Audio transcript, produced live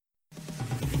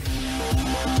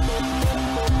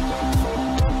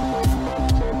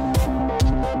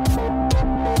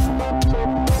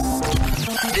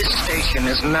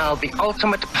is now the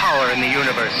ultimate power in the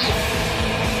universe.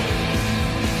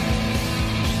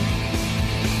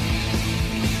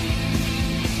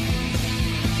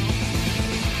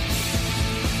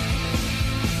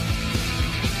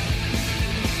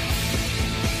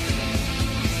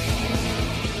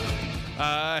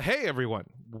 Hey everyone,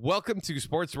 welcome to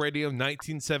Sports Radio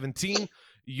 1917,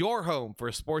 your home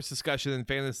for sports discussion and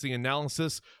fantasy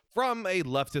analysis from a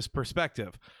leftist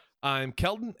perspective. I'm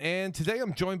Kelton, and today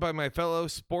I'm joined by my fellow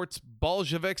sports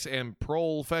Bolsheviks and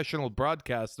professional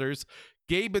broadcasters,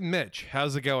 Gabe and Mitch.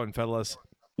 How's it going, fellas?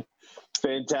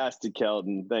 Fantastic,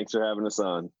 Kelton. Thanks for having us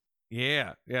on.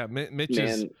 Yeah. Mitch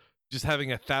is just having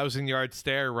 1,000-yard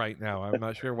stare right now. I'm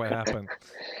not sure what happened.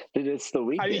 Dude, it's the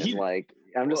weekend.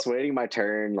 I'm just waiting my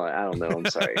turn. I don't know. I'm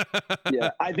sorry.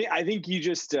 Yeah, I think you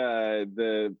just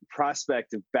the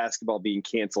prospect of basketball being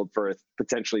canceled for a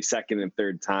potentially second and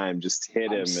third time just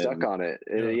hit him. I'm stuck on it.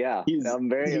 Yeah, I'm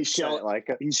very upset.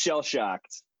 He's shell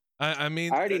shocked. I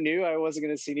mean, I already knew I wasn't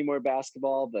going to see any more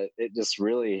basketball, but it just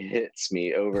really hits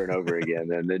me over and over again,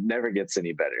 and it never gets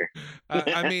any better.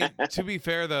 I mean, to be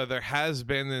fair though, there has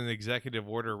been an executive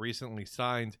order recently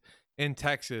signed in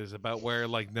Texas about where,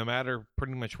 like, no matter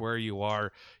pretty much where you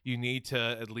are, you need to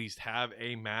at least have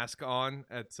a mask on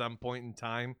at some point in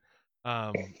time.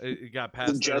 It got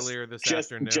passed earlier this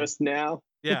afternoon. Just now?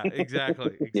 Yeah,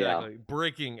 exactly. Yeah.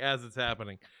 Breaking as it's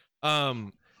happening.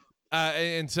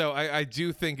 And so I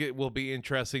do think it will be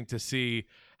interesting to see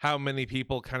how many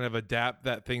people kind of adapt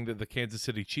that thing that the Kansas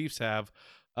City Chiefs have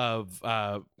of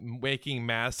making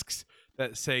masks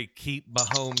that say keep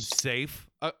Mahomes safe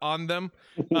on them,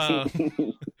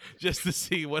 just to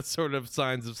see what sort of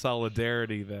signs of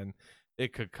solidarity then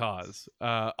it could cause.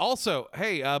 Also,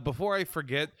 hey, before I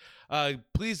forget,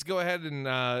 please go ahead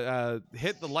and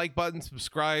hit the like button,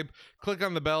 subscribe, click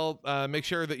on the bell, make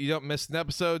sure that you don't miss an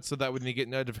episode so that when you get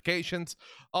notifications.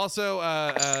 Also,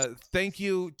 thank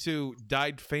you to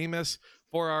Dyed Famous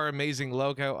for our amazing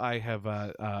logo. I have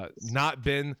not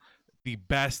been the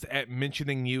best at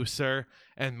mentioning you, sir,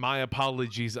 and my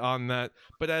apologies on that.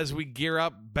 But as we gear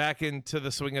up back into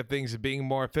the swing of things of being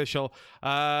more official,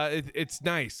 it's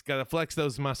nice. Got to flex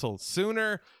those muscles.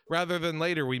 Sooner rather than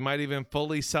later, we might even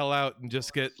fully sell out and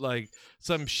just get like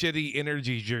some shitty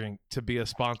energy drink to be a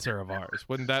sponsor of ours.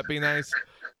 Wouldn't that be nice?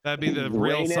 That'd be the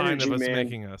real sign energy, of us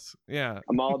making us. Yeah.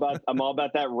 I'm all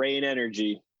about that rain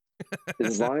energy.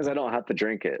 As long as I don't have to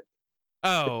drink it.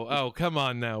 Oh, come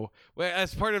on now.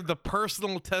 As part of the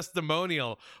personal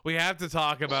testimonial, we have to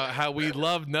talk about how we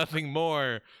love nothing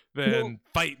more than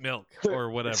fight milk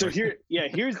or whatever. So here's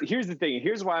the thing.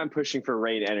 Here's why I'm pushing for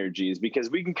rain energy is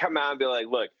because we can come out and be like,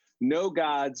 look, no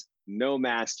gods, no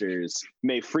masters,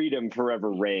 may freedom forever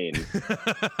reign.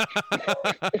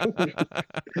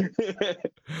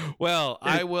 Well,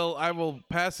 I will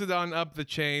pass it on up the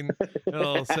chain and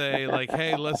I'll say like,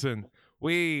 hey, listen,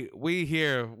 we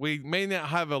here, we may not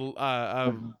have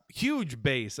a huge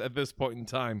base at this point in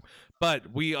time,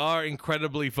 but we are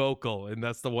incredibly vocal, and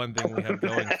that's the one thing we have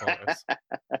going for us.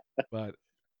 But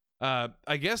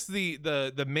I guess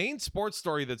the main sports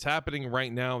story that's happening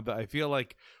right now that I feel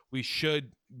like we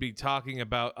should be talking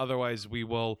about, otherwise we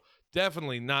will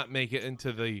definitely not make it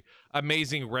into the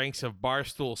amazing ranks of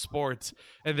Barstool Sports,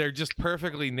 and they're just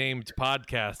perfectly named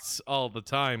podcasts all the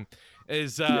time,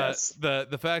 is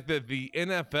the fact that the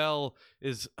NFL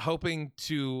is hoping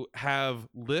to have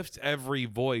Lift Every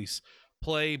Voice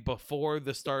play before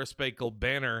the Star Spangled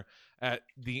Banner at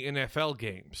the NFL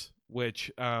games,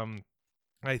 which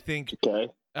I think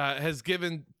has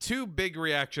given two big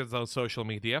reactions on social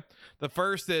media. The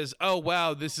first is, oh,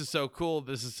 wow, this is so cool.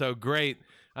 This is so great.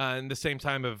 And the same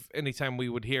time of anytime we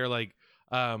would hear like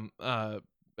the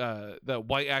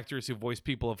white actors who voice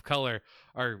people of color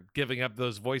are giving up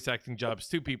those voice acting jobs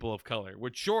to people of color,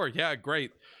 which sure, yeah,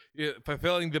 great.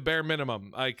 Fulfilling the bare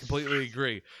minimum. I completely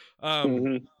agree.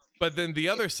 But then the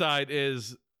other side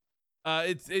is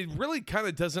it really kind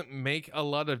of doesn't make a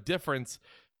lot of difference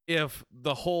if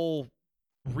the whole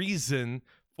reason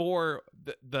for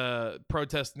the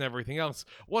protest and everything else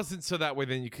wasn't so that way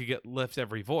then you could get Lift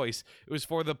Every Voice. It was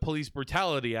for the police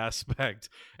brutality aspect,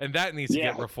 and that needs to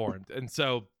get reformed. And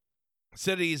so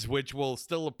cities which will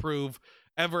still approve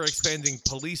ever expanding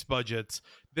police budgets,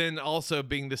 then also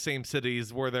being the same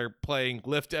cities where they're playing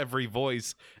Lift Every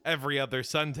Voice every other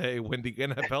Sunday when the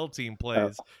NFL team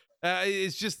plays.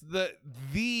 It's just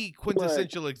the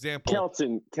quintessential example.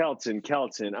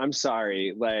 Kelton, I'm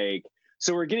sorry. Like,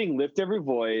 so we're getting Lift Every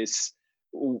Voice.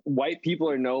 White people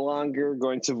are no longer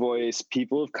going to voice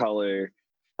people of color.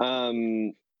 I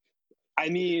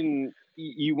mean,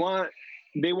 we want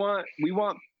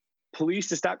police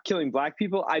to stop killing black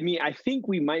people, I mean, I think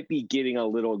we might be getting a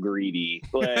little greedy.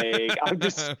 Like, I'm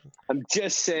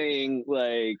just saying,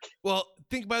 like. Well,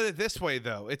 think about it this way,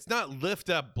 though. It's not lift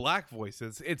up black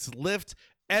voices. It's lift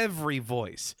every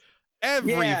voice.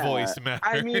 Every voice matters.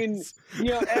 I mean,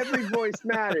 every voice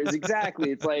matters.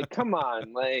 Exactly. It's like, come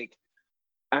on. Like,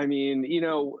 I mean,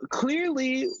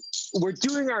 clearly we're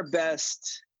doing our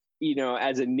best,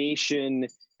 as a nation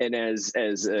and as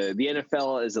the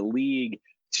NFL as a league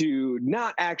to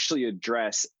not actually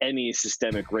address any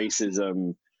systemic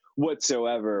racism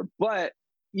whatsoever. But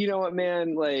you know what,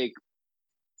 man? Like,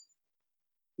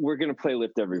 we're going to play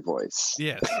lift every voice.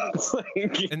 Yes.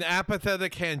 An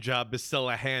apathetic hand job is still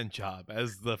a hand job,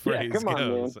 as the phrase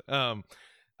goes.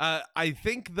 I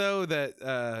think, though, that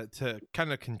to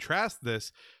kind of contrast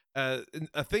this,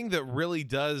 a thing that really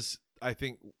does, I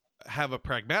think, have a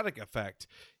pragmatic effect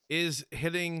is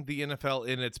hitting the NFL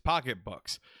in its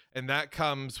pocketbooks. And that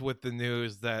comes with the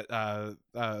news that the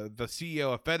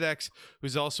CEO of FedEx,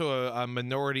 who's also a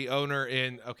minority owner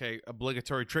in,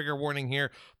 obligatory trigger warning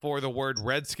here for the word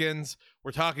Redskins.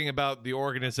 We're talking about the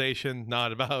organization,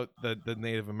 not about the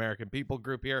Native American people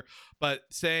group here, but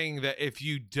saying that if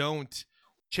you don't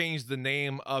change the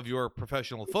name of your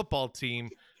professional football team,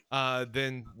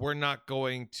 then we're not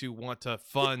going to want to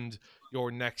fund your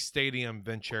next stadium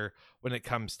venture when it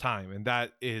comes time. And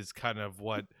that is kind of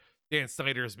what Dan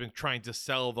Snyder has been trying to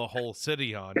sell the whole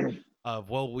city on, of,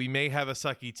 well, we may have a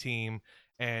sucky team,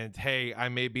 and hey, I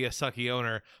may be a sucky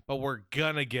owner, but we're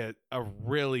gonna get a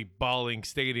really balling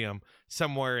stadium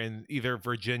somewhere in either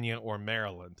Virginia or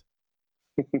Maryland.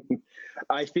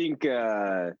 I think,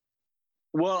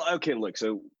 look,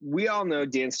 so we all know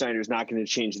Dan Snyder's not going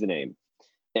to change the name.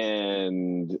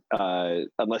 And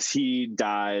unless he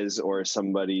dies or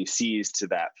somebody sees to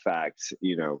that fact,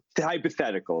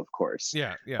 hypothetical, of course.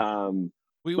 Yeah.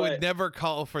 We would never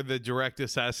call for the direct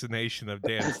assassination of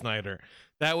Dan Snyder.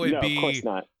 That would be of course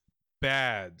not.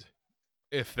 Bad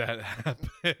if that happens.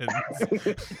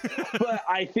 But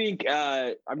I think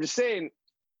I'm just saying,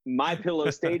 My Pillow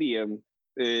Stadium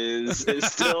is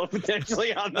still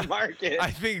potentially on the market.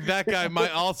 I think that guy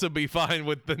might also be fine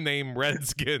with the name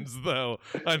Redskins, though,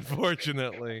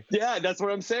 unfortunately. Yeah, that's what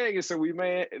I'm saying. So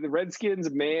the Redskins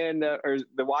or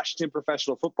the Washington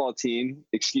professional football team,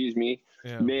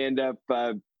 may end up,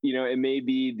 it may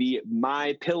be the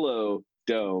My Pillow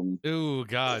Dome. Ooh,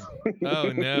 God.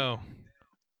 Oh, no.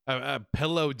 A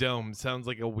pillow dome sounds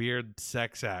like a weird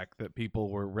sex act that people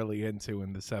were really into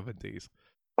in the 70s.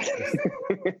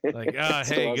 Like,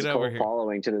 hey, get over here.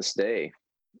 Following to this day.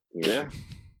 Yeah.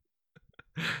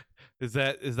 Is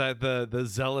that the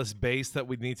zealous base that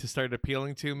we need to start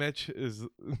appealing to, Mitch? Is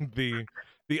the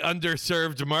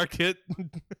underserved market?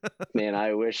 Man,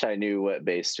 I wish I knew what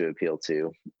base to appeal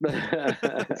to.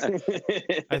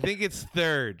 I think it's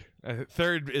third.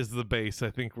 Third is the base I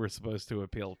think we're supposed to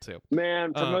appeal to.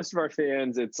 Man, for most of our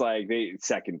fans, it's like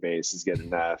second base is good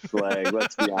enough. Like,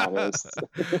 let's be honest.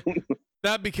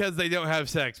 Not because they don't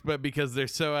have sex, but because they're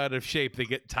so out of shape they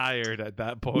get tired at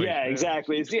that point. Yeah,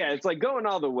 exactly. It's like going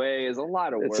all the way is a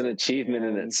lot of work. It's an achievement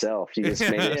in itself. You just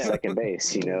made it second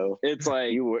base, It's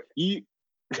like you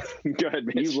go ahead,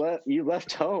 Mitch. You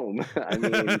left home. I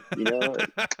mean,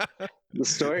 the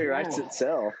story writes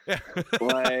itself.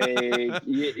 Like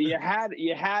you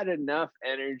had enough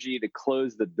energy to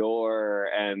close the door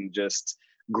and just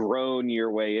groan your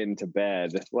way into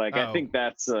bed. Like, I think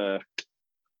that's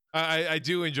I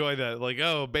do enjoy that. Like,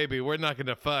 oh, baby, we're not going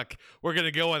to fuck. We're going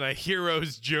to go on a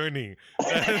hero's journey.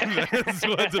 That's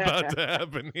what's about to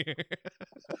happen here.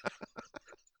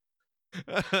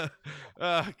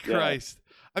 Christ. Yeah.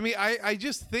 I mean, I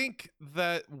just think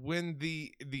that when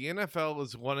the NFL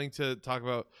is wanting to talk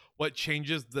about what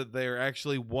changes that they're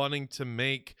actually wanting to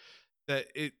make, that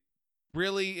it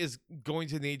really is going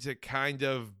to need to kind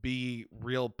of be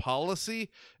real policy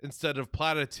instead of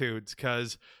platitudes,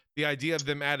 because the idea of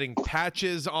them adding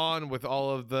patches on with all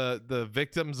of the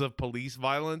victims of police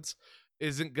violence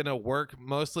isn't going to work,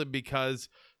 mostly because,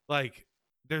 like,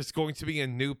 there's going to be a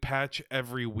new patch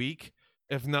every week,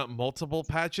 if not multiple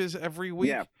patches every week.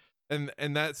 Yeah.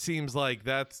 And that seems like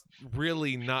that's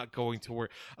really not going to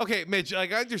work. Okay, Mitch,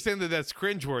 like, I understand that that's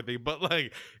cringeworthy, but,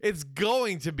 like, it's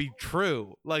going to be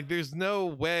true. Like, there's no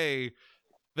way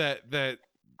that the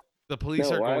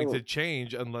police are going to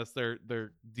change unless they're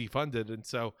defunded. And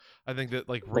so I think that,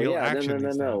 like, real action.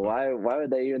 No. Why would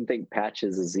they even think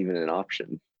patches is even an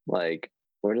option? Like,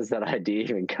 where does that idea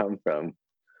even come from?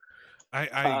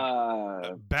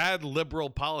 Bad liberal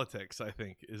politics, I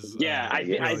think, is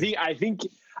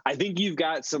I think you've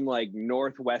got some like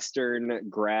Northwestern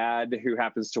grad who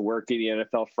happens to work in the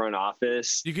NFL front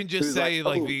office. You can just say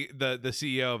like the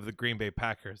CEO of the Green Bay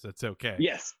Packers. That's okay.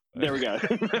 Yes, there we go.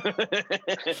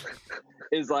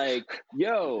 Is like,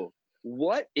 yo,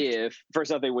 what if?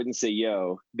 First off, they wouldn't say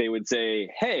yo. They would say,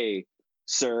 hey,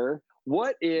 sir,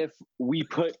 what if we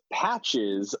put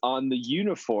patches on the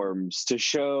uniforms to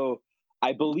show?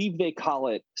 I believe they call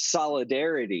it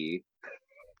solidarity.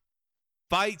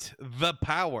 Fight the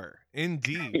power.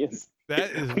 Indeed. Yes.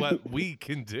 That is what we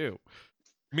can do.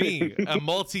 Me, a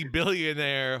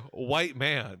multi-billionaire white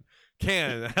man,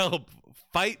 can help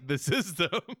fight the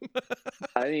system.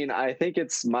 I mean, I think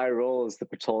it's my role as the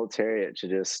proletariat to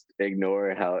just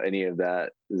ignore how any of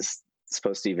that is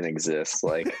supposed to even exist.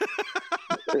 Like,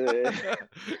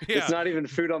 it's not even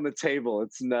food on the table.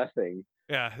 It's nothing.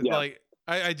 Yeah. Like,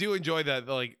 I do enjoy that.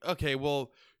 Like, okay,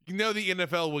 well, the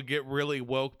NFL would get really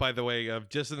woke, by the way, of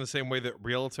just in the same way that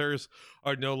realtors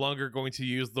are no longer going to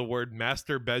use the word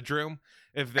master bedroom.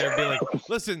 If they'd be like,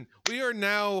 listen, we are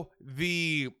now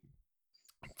the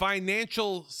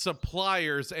financial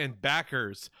suppliers and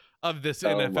backers of this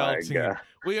NFL team. God.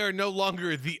 We are no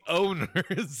longer the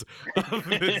owners of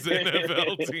this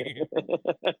NFL team.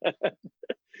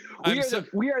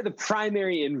 We are the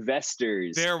primary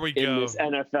investors. There we go. In this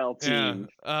NFL team.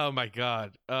 Yeah. Oh my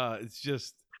God.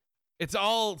 It's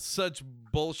all such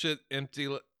bullshit,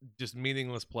 empty, just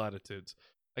meaningless platitudes.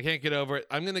 I can't get over it.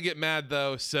 I'm going to get mad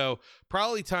though. So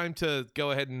probably time to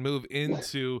go ahead and move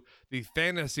into the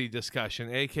fantasy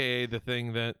discussion, AKA the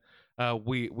thing that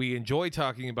we enjoy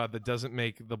talking about that doesn't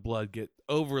make the blood get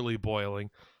overly boiling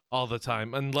all the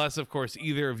time. Unless, of course,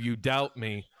 either of you doubt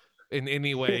me in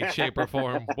any way, shape, or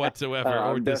form whatsoever,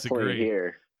 or I'm disagree.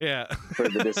 Here for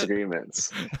the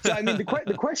disagreements. So I mean, the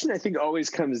question I think always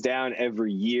comes down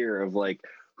every year of like,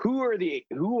 who are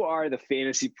the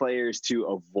fantasy players to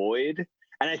avoid?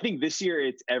 And I think this year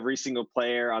it's every single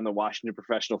player on the Washington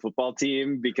professional football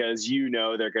team, because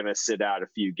they're going to sit out a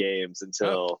few games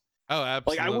until. Oh,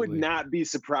 absolutely. Like, I would not be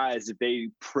surprised if they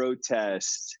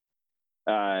protest.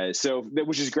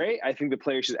 Which is great. I think the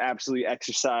players should absolutely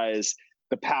exercise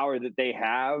the power that they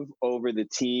have over the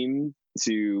team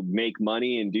to make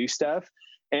money and do stuff.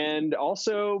 And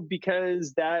also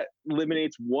because that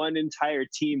eliminates one entire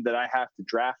team that I have to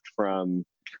draft from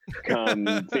come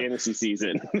fantasy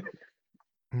season.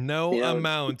 No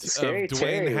amount of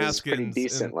Dwayne Haskins. Was pretty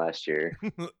decent last year.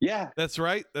 Yeah. That's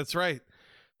right.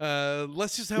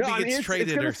 Let's just hope he gets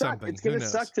traded or something. It's going to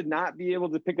suck to not be able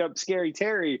to pick up Scary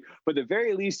Terry, but at the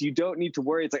very least, you don't need to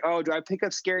worry. It's like, oh, do I pick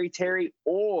up Scary Terry?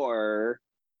 Or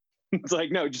it's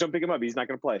like, no, just don't pick him up. He's not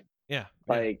going to play. Yeah.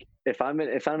 Like if I'm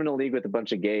in a league with a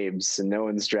bunch of Gabes and no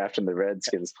one's drafting the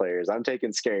Redskins players, I'm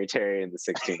taking Scary Terry in the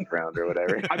 16th round or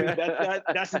whatever. I mean,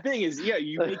 that's the thing is,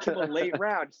 you make him a late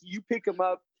round. You pick him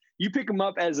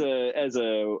up as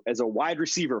a wide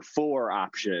receiver 4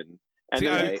 option. And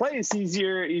then when he plays, he's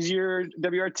your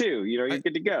WR2. You're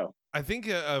good to go. I think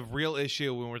a real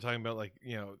issue when we're talking about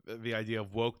the idea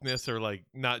of wokeness or like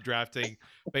not drafting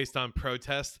based on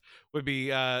protest would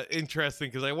be interesting,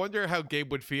 because I wonder how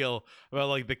Gabe would feel about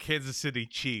like the Kansas City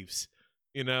Chiefs.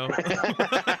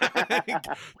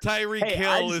 Tyreek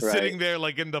Hill is sitting there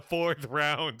like in the 4th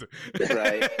round.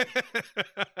 Right.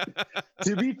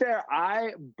 To be fair,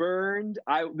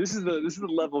 this is the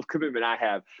level of commitment I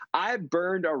have. I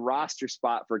burned a roster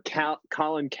spot for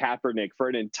Colin Kaepernick for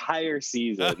an entire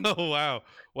season. Oh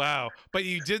wow! But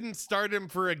you didn't start him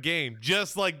for a game,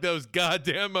 just like those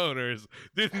goddamn owners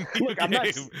didn't. Look,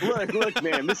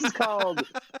 man. This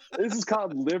is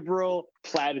called liberal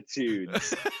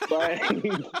platitudes. But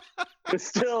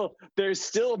there's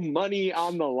still money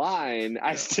on the line.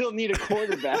 I still need a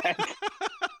quarterback.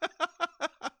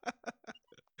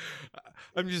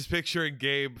 I'm just picturing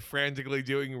Gabe frantically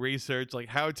doing research, like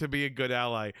how to be a good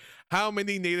ally. How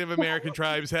many Native American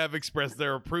tribes have expressed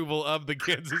their approval of the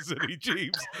Kansas City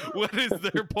Chiefs? What is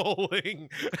their polling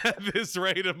at this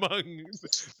rate among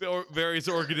the various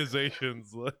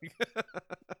organizations? Like,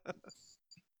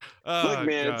 look,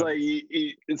 man, God.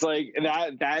 It's like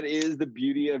that is the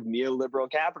beauty of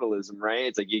neoliberal capitalism, right?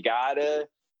 It's like you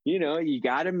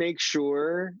gotta make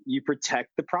sure you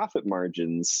protect the profit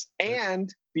margins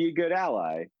and be a good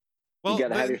ally. Well, you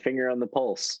gotta have your finger on the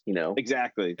pulse,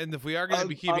 Exactly. And if we are going to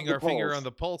be keeping our finger on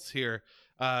the pulse here,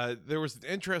 there was an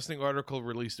interesting article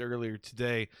released earlier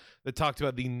today that talked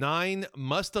about the 9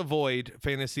 must-avoid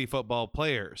fantasy football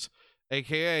players,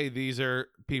 aka these are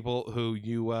people who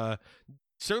you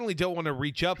certainly don't want to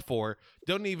reach up for.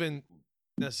 Don't even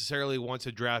necessarily want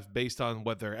to draft based on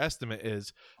what their estimate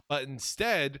is, but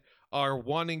instead are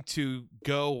wanting to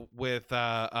go with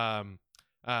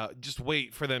just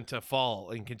wait for them to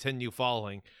fall and continue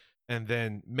falling, and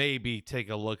then maybe take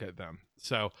a look at them.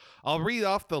 So I'll read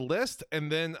off the list,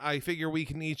 and then I figure we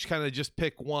can each kind of just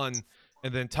pick one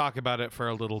and then talk about it for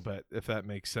a little bit, if that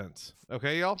makes sense.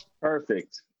 Okay, y'all?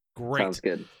 Perfect. Great. Sounds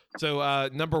good. So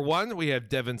number 1, we have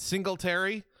Devin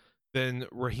Singletary, then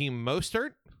Raheem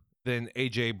Mostert, then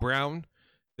AJ Brown,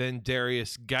 then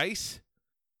Darius Geis,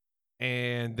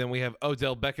 and then we have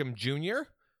Odell Beckham Jr.,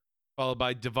 followed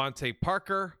by Devontae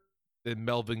Parker, then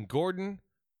Melvin Gordon,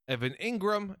 Evan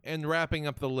Ingram, and wrapping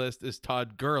up the list is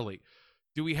Todd Gurley.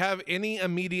 Do we have any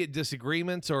immediate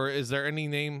disagreements, or is there any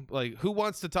name, like, who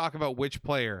wants to talk about which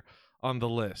player on the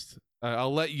list?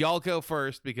 I'll let y'all go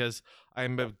first because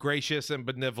I'm a gracious and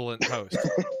benevolent host.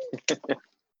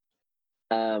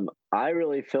 I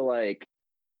really feel like.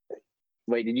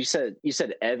 Wait, you said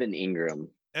Evan Ingram?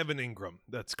 Evan Ingram,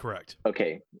 that's correct.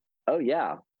 Okay. Oh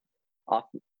yeah.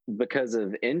 Because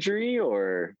of injury,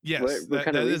 or yes, what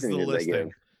kind of that is the reasoning did they listing.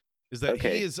 give? Is that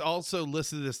Okay. he is also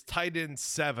listed as tight end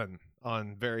 7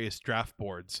 on various draft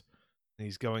boards, and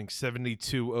he's going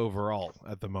 72 overall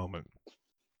at the moment,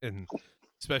 and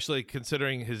especially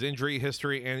considering his injury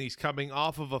history, and he's coming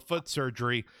off of a foot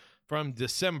surgery from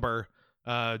December.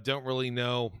 Don't really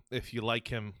know if you like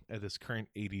him at his current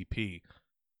ADP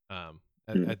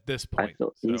at this point.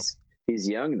 He's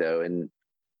young though, and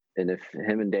if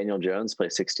him and Daniel Jones play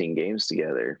 16 games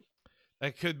together,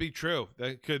 that could be true.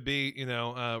 That could be,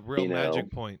 a real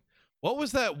magic point. What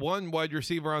was that one wide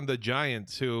receiver on the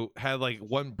Giants who had like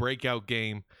one breakout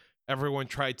game? Everyone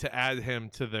tried to add him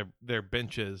to their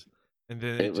benches, and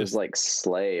then it was like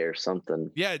Slay or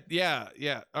something. Yeah.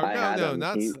 Or no,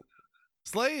 not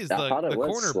Slay is the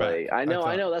cornerback. Slay. I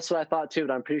know. That's what I thought too.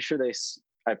 But I'm pretty sure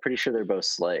they're both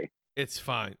Slay. It's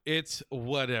fine. It's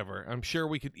whatever. I'm sure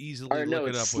we could easily look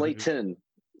it up. Slayton.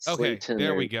 Okay,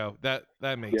 there we go. That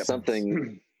makes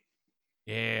something.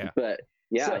 Yeah. But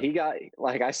yeah, so, he got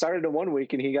I started in 1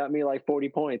 week and he got me like 40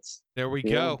 points. There we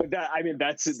go. But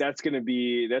that's gonna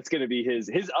be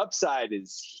his upside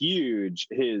is huge.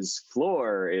 His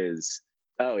floor is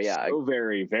so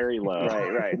very, very low.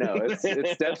 Right. No, it's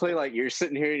definitely like you're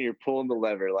sitting here and you're pulling the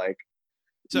lever like.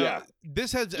 So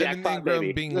this has Evan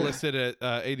Ingram being listed at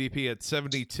ADP at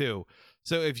 72.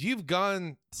 So if you've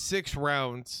gone 6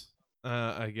 rounds,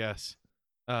 I guess,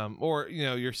 or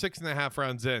you're 6.5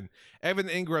 rounds in, Evan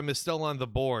Ingram is still on the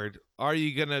board. Are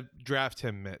you gonna draft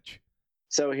him, Mitch?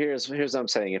 So here's what I'm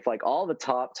saying. If like all the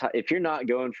if you're not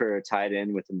going for a tight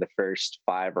end within the first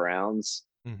 5 rounds,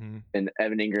 and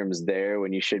Evan Ingram is there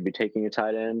when you should be taking a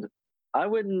tight end, I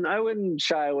wouldn't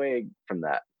shy away from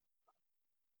that.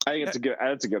 I think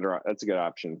that's a good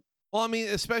option. Well, I mean,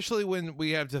 especially when we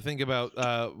have to think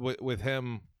about with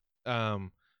him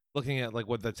looking at like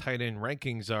what the tight end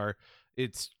rankings are.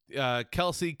 It's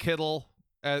Kelsey, Kittle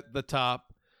at the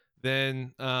top,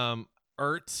 then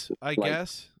Ertz, I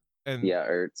guess, and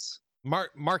Ertz.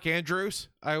 Mark Andrews,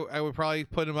 I would probably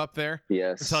put him up there.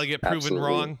 Yes, until I get proven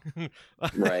wrong.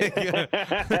 Right.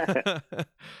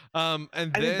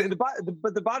 And then,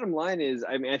 but the bottom line is,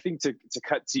 I mean, I think to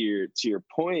cut to your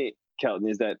point, Kelton,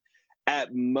 is that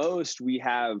at most we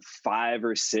have 5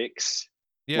 or 6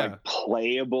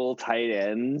 playable tight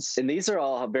ends, and these are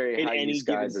all very high use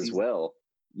guys as well.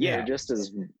 Yeah, they're just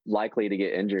as likely to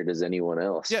get injured as anyone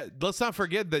else. Yeah, let's not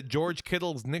forget that George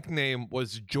Kittle's nickname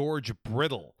was George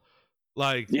Brittle.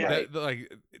 Like the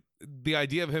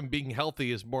idea of him being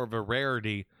healthy is more of a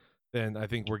rarity than I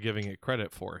think we're giving it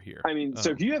credit for here. I mean, so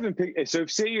if you haven't picked, so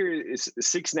if say you're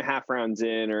 6.5 rounds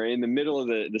in or in the middle of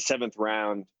the 7th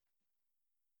round,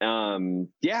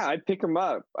 I'd pick him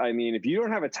up. I mean, if you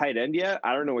don't have a tight end yet,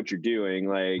 I don't know what you're doing.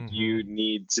 Like you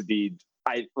need to be.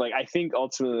 I think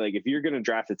ultimately, like if you're going to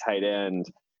draft a tight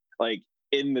end, like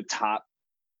in the top,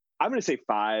 I'm going to say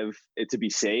 5 to be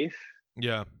safe.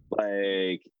 Yeah.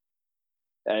 Like.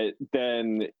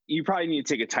 Then you probably need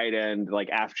to take a tight end like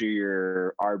after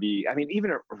your RB. I mean, even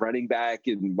a running back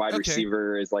and wide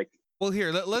receiver is like. Well,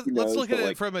 here let's look at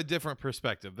it from a different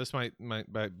perspective. This might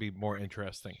be more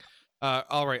interesting.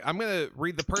 All right, I'm gonna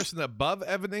read the person above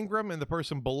Evan Ingram and the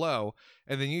person below,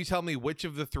 and then you tell me which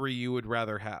of the 3 you would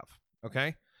rather have.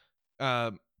 Okay,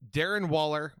 Darren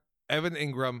Waller, Evan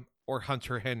Ingram, or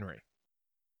Hunter Henry.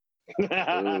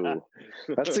 Ooh,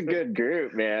 that's a good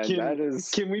group, man.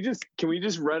 Can we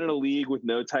just run in a league with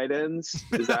no tight ends?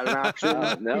 Is that an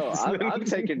option? No, I'm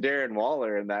taking Darren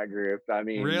Waller in that group. I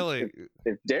mean, really,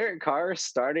 if Derek Carr is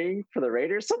starting for the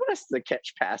Raiders, someone has to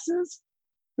catch passes.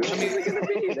 I mean, they're gonna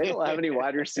be. They don't have any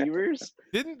wide receivers.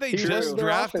 Didn't they He just ruined their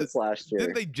draft offense last year?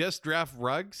 Didn't they just draft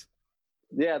Ruggs?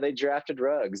 Yeah, they drafted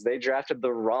Ruggs. They drafted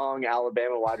the wrong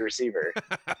Alabama wide receiver.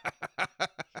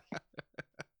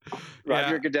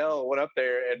 Roger Goodell went up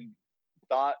there and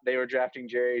thought they were drafting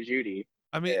Jerry Jeudy.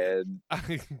 I mean, and...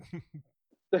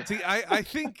 see, I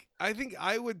think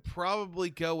I would probably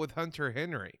go with Hunter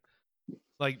Henry.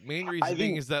 Like, main reason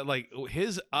being is that like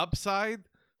his upside,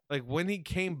 like when he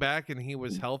came back and he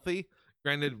was healthy.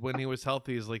 Granted, when he was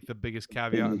healthy is like the biggest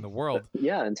caveat in the world.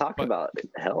 Yeah, and talk about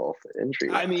health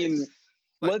injury. I mean,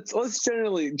 let's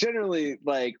generally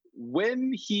like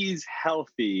when he's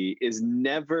healthy is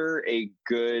never a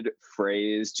good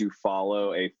phrase to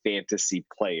follow a fantasy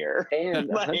player. And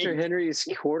like, Hunter Henry's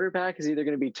quarterback is either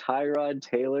going to be Tyrod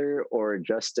Taylor or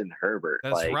Justin Herbert.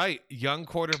 That's right. Young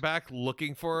quarterback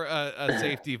looking for a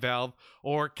safety valve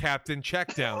or captain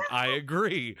checkdown. I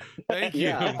agree. Thank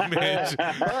you, Mitch.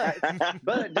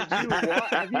 But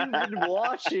have you been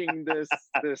watching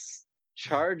this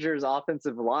Chargers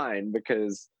offensive line?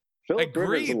 Because Philip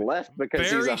Rivers left because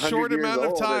he's 100 years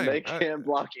old and they can't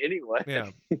block anyway. Yeah.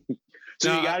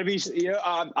 So you got to be.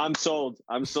 I'm sold.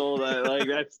 I'm sold. Like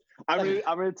that's. I'm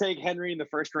gonna take Henry in the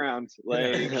first round.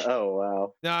 Like, oh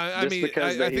wow. No, I mean,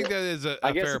 I think that is a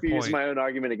I guess fair if you point. use my own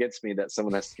argument against me that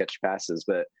someone has to catch passes,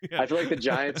 but I feel like the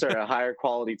Giants are a higher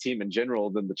quality team in general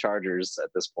than the Chargers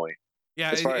at this point.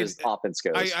 Yeah, as far as offense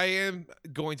goes. I am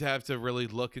going to have to really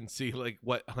look and see like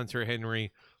what Hunter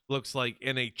Henry looks like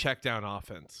in a check down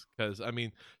offense, because I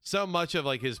mean, so much of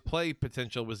like his play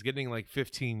potential was getting like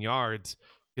 15 yards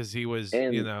because he was just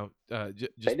they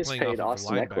just playing paid off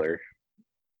Austin Eckler,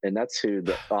 and that's who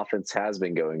the offense has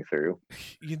been going through.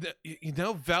 You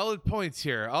know, valid points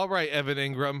here. All right, Evan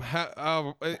Ingram.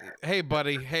 Hey,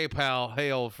 buddy. Hey, pal.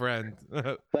 Hey, old friend.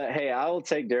 But hey, I will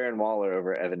take Darren Waller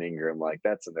over Evan Ingram. Like,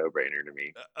 that's a no-brainer to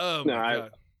me. Oh my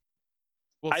God.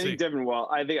 I think Devin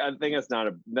Waller. I think that's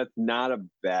not a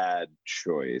bad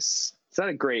choice. It's not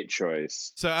a great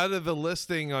choice. So, out of the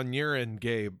listing on your end,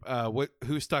 Gabe,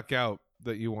 who stuck out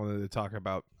that you wanted to talk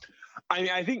about? I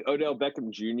mean, I think Odell Beckham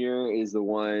Jr. is the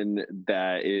one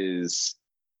that is.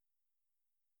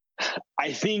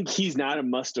 I think he's not a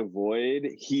must avoid.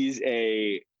 He's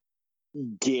a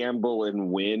gamble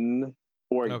and win,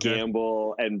 or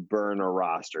gamble and burn a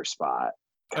roster spot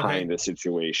kind of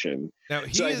situation. Now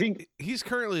I think he's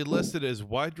currently listed as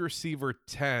wide receiver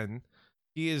 10.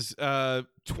 He is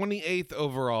 28th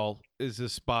overall is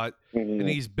his spot, and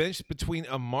he's benched between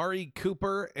Amari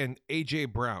Cooper and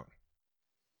AJ Brown.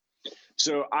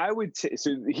 So I would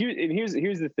here's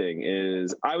the thing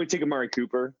is I would take Amari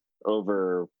Cooper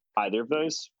over either of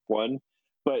those one,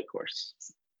 but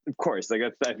of course, like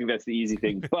I think that's the easy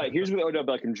thing. But here's with Odell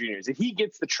Beckham Jr. is if he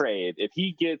gets the trade, if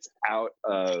he gets out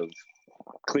of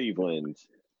Cleveland,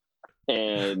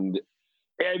 and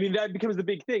I mean that becomes the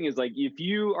big thing is like if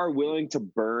you are willing to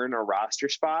burn a roster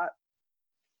spot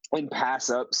and pass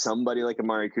up somebody like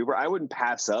Amari Cooper, I wouldn't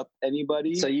pass up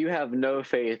anybody. So you have no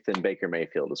faith in Baker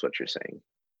Mayfield, is what you're saying?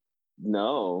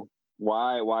 No.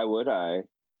 Why would I?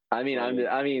 I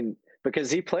mean,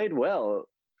 because he played well.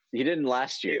 He didn't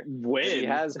last year. When he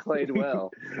has played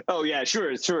well. Oh yeah,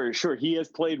 sure. He has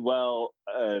played well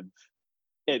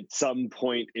at some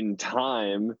point in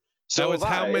time. So that was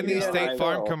how many State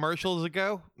Farm commercials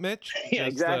ago, Mitch? Yeah,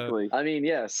 exactly. I mean,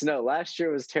 yes. No, last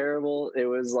year was terrible. It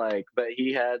was like, but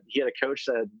he had a coach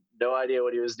that had no idea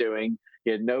what he was doing.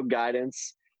 He had no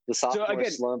guidance. The sophomore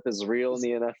slump is real in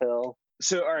the NFL.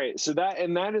 So, all right. So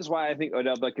that is why I think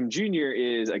Odell Beckham Jr.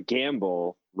 is a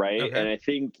gamble, right? Okay. And I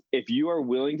think if you are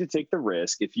willing to take the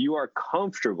risk, if you are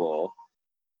comfortable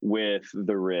with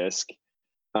the risk,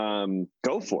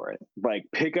 go for it. Like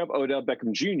pick up Odell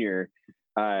Beckham Jr.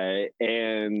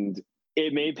 And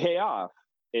it may pay off.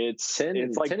 It's 10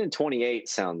 and 28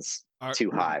 sounds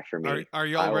too high for me. Are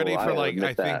y'all ready for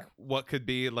I think what could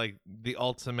be like the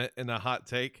ultimate in a hot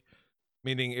take?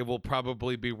 Meaning it will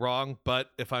probably be wrong, but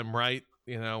if I'm right,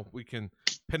 we can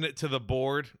pin it to the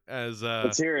board as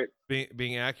let's hear it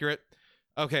being accurate.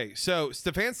 Okay, so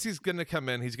Stefanski's going to come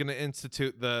in. He's going to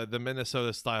institute the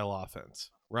Minnesota style offense,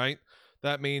 right?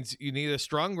 That means you need a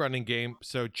strong running game.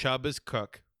 So Chubb is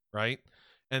Cook, right?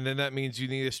 And then that means you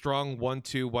need a strong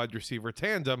 1-2 wide receiver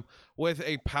tandem with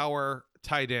a power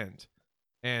tight end.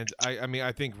 And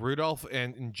I think Rudolph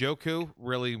and Njoku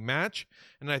really match.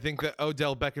 And I think that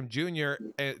Odell Beckham Jr.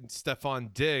 and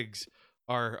Stephon Diggs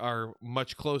are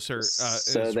much closer.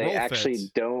 So they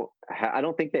actually don't. I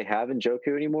don't think they have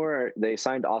Njoku anymore. They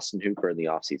signed Austin Hooper in the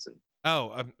offseason.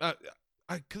 Oh,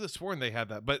 I could have sworn they had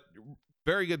that, but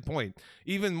very good point.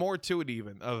 Even more to it,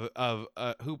 even of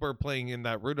Hooper playing in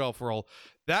that Rudolph role.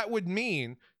 That would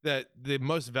mean that the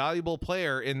most valuable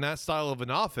player in that style of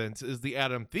an offense is the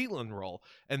Adam Thielen role,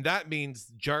 and that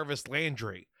means Jarvis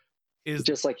Landry is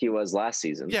just like he was last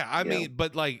season. Yeah, I mean,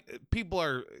 but like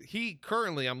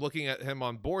currently, I'm looking at him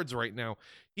on boards right now.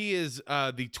 He is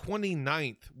the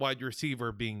 29th wide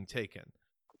receiver being taken.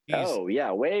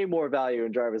 Way more value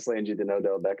in Jarvis Landry than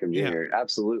Odell Beckham Jr. Yeah.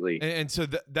 Absolutely. And so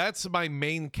that's my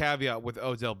main caveat with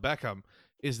Odell Beckham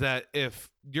is that if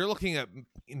you're looking at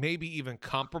maybe even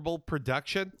comparable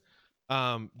production,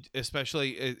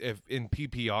 especially if in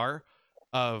PPR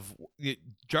of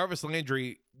Jarvis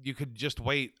Landry, you could just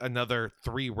wait another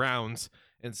 3 rounds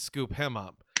and scoop him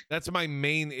up. That's my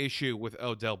main issue with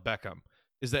Odell Beckham.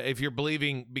 Is that if you're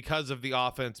believing because of the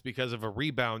offense, because of a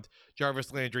rebound,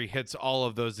 Jarvis Landry hits all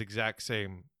of those exact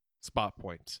same spot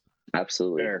points.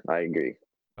 Absolutely. Fair. I agree.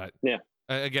 But yeah,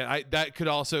 again, that could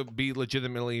also be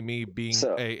legitimately me being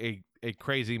a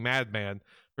crazy madman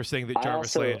for saying that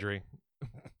Jarvis Landry.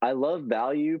 I love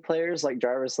value players like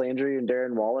Jarvis Landry and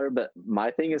Darren Waller, but my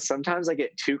thing is sometimes I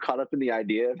get too caught up in the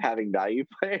idea of having value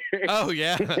players. Oh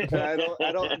yeah.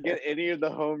 I don't get any of the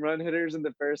home run hitters in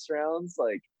the first rounds.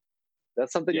 Like,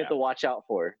 that's something you have to watch out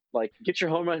for. Like, get your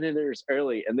home run hitters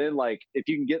early, and then like if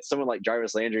you can get someone like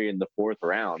Jarvis Landry in the 4th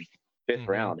round, 5th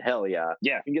round, hell yeah.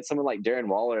 Yeah, if you can get someone like Darren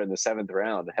Waller in the 7th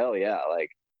round, hell yeah. Like,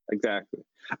 exactly.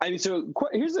 I mean, so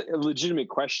here's a legitimate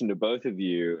question to both of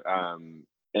you,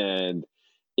 and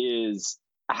is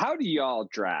how do y'all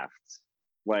draft?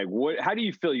 Like, how do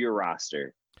you fill your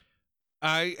roster?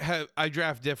 I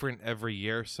draft different every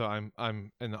year, so I'm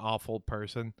an awful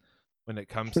person when it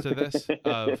comes to this.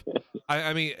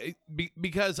 I mean,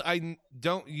 because I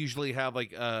don't usually have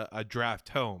like a draft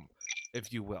home,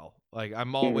 if you will. Like,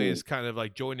 I'm always kind of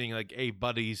like joining like a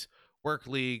buddy's work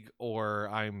league, or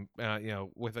I'm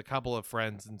with a couple of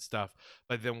friends and stuff,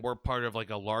 but then we're part of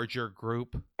like a larger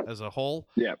group as a whole.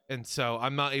 Yeah. And so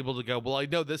I'm not able to go, well, I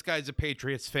know this guy's a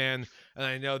Patriots fan and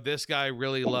I know this guy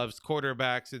really loves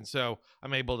quarterbacks, and so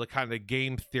I'm able to kind of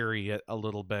game theory it a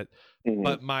little bit.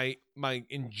 But my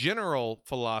in general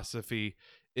philosophy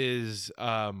is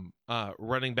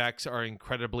running backs are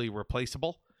incredibly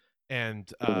replaceable,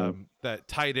 and that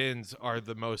tight ends are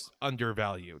the most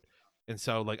undervalued. And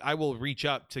so, like, I will reach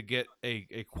up to get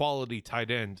a quality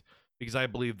tight end because I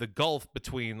believe the gulf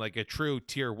between like a true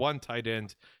tier 1 tight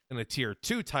end and a tier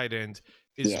 2 tight end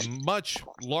is much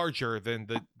larger than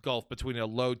the gulf between a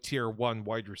low tier 1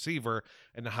 wide receiver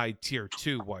and a high tier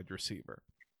 2 wide receiver.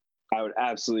 I would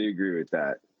absolutely agree with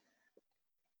that.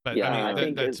 But I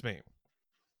mean, that's me.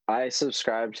 I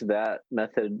subscribe to that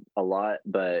method a lot,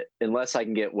 but unless I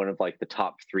can get one of like the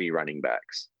top 3 running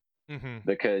backs.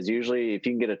 Because usually if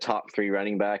you can get a top 3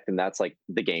 running back, then that's like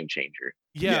the game changer.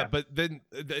 Yeah. But then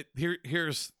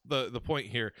here's the point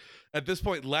here. At this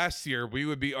point last year, we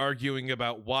would be arguing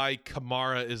about why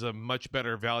Kamara is a much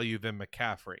better value than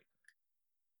McCaffrey.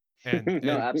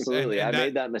 No, absolutely. I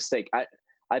made that mistake.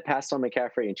 I passed on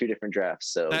McCaffrey in 2 different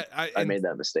drafts, so I made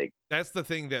that mistake. That's the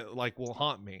thing that like will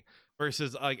haunt me.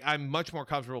 Versus like I'm much more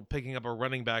comfortable picking up a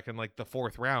running back in like the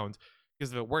 4th round.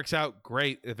 Because if it works out,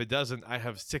 great. If it doesn't, I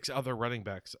have 6 other running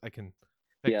backs I can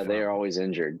pick from. They are always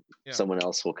injured. Yeah. Someone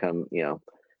else will come,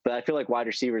 But I feel like wide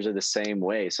receivers are the same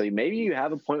way. So maybe you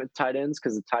have a point with tight ends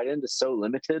because the tight end is so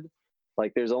limited.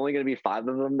 Like, there's only going to be 5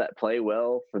 of them that play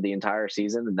well for the entire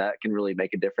season, and that can really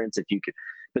make a difference if you could.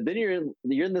 But then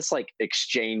you're in this like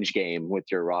exchange game with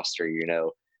your roster.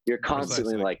 You're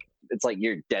constantly like, it's like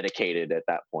you're dedicated at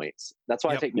that point. That's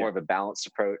why I take more of a balanced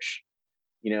approach.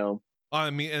 I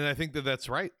mean, and I think that's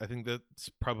right. I think that's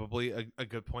probably a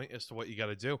good point as to what you got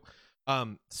to do.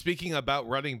 Speaking about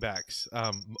running backs,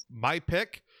 my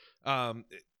pick,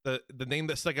 the name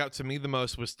that stuck out to me the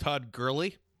most was Todd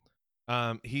Gurley.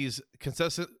 He's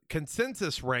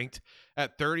consensus ranked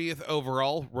at 30th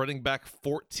overall, running back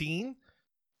 14.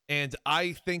 And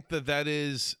I think that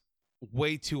is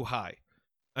way too high.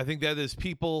 I think that is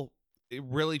people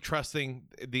really trusting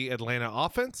the Atlanta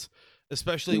offense,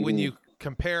 especially when you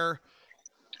compare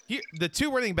the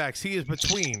 2 running backs he is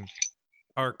between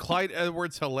are Clyde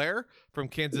Edwards-Helaire from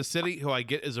Kansas City, who I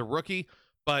get is a rookie,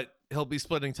 but he'll be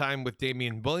splitting time with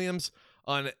Damian Williams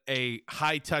on a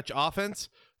high-touch offense.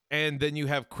 And then you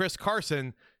have Chris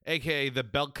Carson, a.k.a. the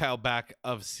bell cow back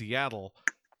of Seattle,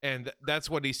 and that's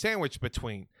what he's sandwiched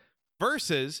between.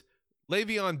 Versus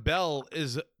Le'Veon Bell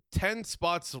is 10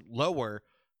 spots lower,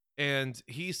 and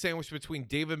he's sandwiched between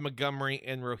David Montgomery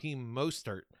and Raheem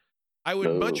Mostert. I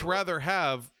would much rather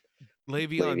have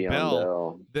Le'Veon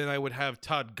Bell than I would have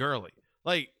Todd Gurley.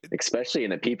 Like, especially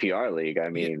in a PPR league. I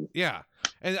mean, yeah.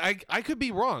 And I could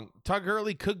be wrong. Todd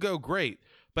Gurley could go great,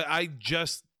 but I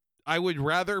would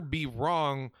rather be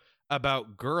wrong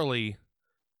about Gurley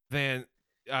than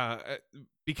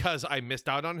because I missed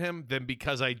out on him than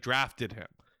because I drafted him.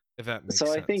 If that makes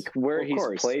sense. So I think where he's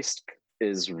placed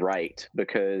is right,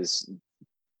 because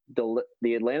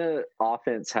the Atlanta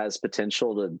offense has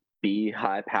potential to be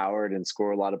high powered and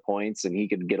score a lot of points, and he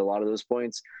could get a lot of those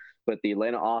points. But the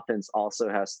Atlanta offense also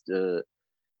has the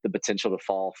potential to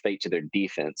fall fate to their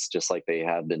defense, just like they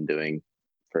have been doing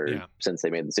since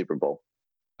they made the Super Bowl.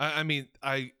 I mean,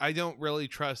 I don't really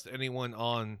trust anyone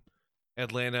on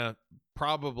Atlanta,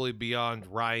 probably beyond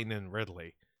Ryan and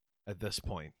Ridley at this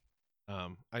point.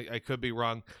 I could be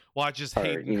wrong. Watch as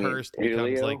Hayden Hurst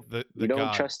becomes like the you don't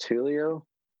god. Trust Julio?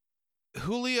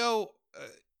 Julio,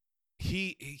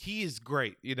 he is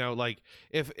great. You know, like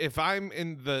if I'm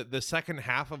in the second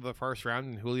half of the first round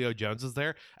and Julio Jones is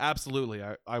there, absolutely,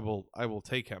 I will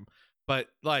take him. But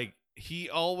like he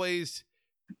always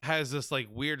has this like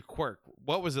weird quirk.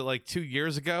 What was it like 2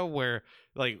 years ago where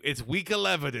like it's week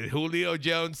 11 and Julio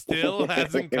Jones still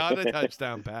hasn't caught a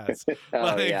touchdown pass?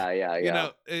 Like, yeah. You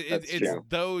know, it's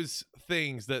those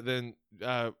things that then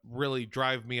really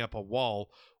drive me up a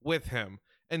wall with him,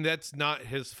 and that's not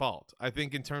his fault. I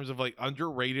think in terms of like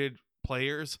underrated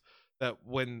players, that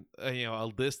when a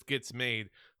list gets made,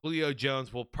 Julio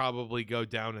Jones will probably go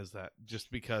down as that, just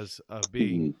because of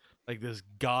being like this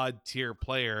god tier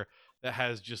player that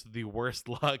has just the worst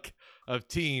luck of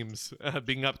teams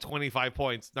being up 25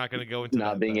 points. Not going to go into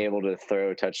not being able to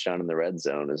throw a touchdown in the red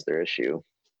zone is their issue.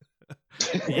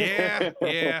 yeah.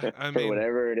 I mean,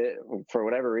 for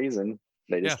whatever reason,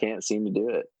 they just can't seem to do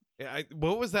it. Yeah.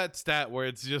 What was that stat where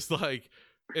it's just like,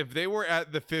 if they were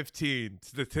at the 15,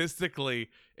 statistically,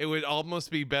 it would almost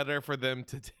be better for them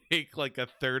to take like a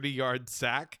 30-yard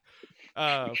sack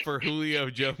for Julio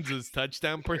Jones's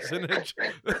touchdown percentage.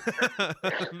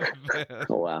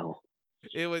 Wow.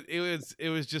 It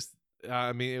was just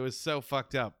I mean, it was so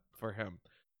fucked up for him.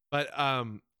 But I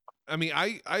mean,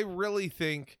 I really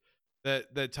think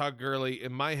that Todd Gurley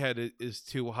in my head is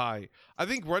too high. I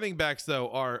think running backs though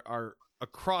are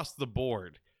across the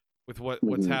board with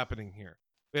what's happening here.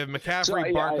 We have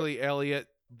McCaffrey, Barkley, Elliott,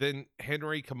 then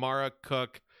Henry, Kamara,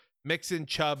 Cook, Mixon,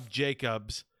 Chubb,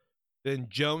 Jacobs, then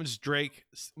Jones, Drake.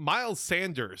 Miles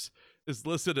Sanders is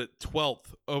listed at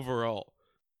 12th overall.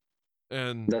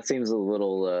 And that seems a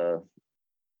little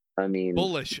I mean,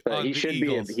 bullish on he the should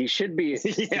Eagles. He should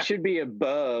be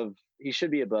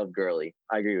above Gurley.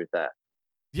 I agree with that.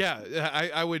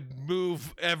 Yeah, I would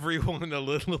move everyone a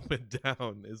little bit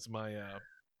down is my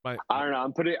I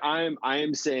don't know. I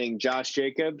am saying Josh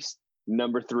Jacobs,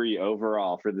 number 3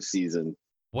 overall for the season.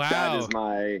 Wow.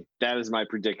 That is my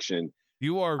prediction.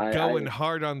 You are going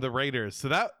hard on the Raiders.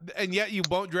 So and yet you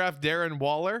won't draft Darren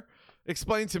Waller?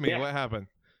 Explain to me what happened.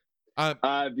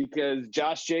 Because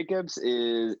Josh Jacobs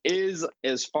is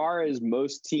as far as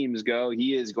most teams go,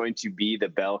 he is going to be the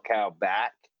bell cow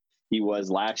back. He was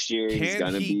last year. He's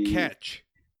going to be catch.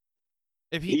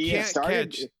 If he can't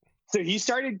catch. So he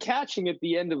started catching at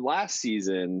the end of last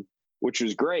season, which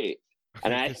was great.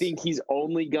 And I think he's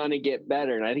only going to get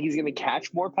better. And I think he's going to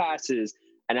catch more passes.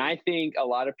 And I think a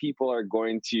lot of people are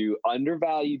going to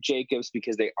undervalue Jacobs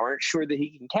because they aren't sure that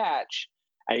he can catch.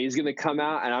 And he's going to come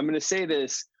out, and I'm going to say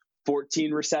this,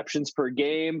 14 receptions per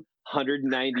game,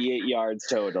 198 yards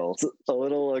total. It's a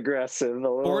little aggressive.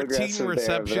 14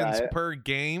 receptions per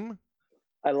game?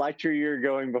 I liked where you were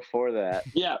going before that.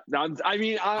 Yeah. I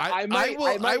mean, I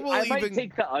might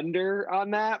take the under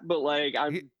on that, but like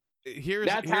here's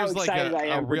like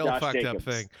a real fucked Jacobs.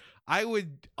 Up thing. I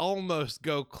would almost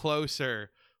go closer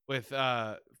with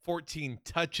 14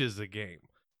 touches a game.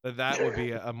 That would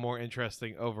be a more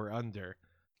interesting over under.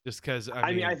 Just because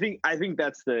I mean, I think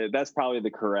that's probably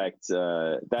the correct is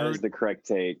the correct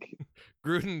take.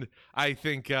 Gruden, I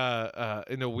think in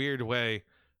a weird way,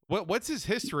 what's his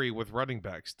history with running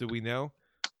backs? Do we know?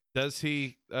 Does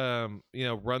he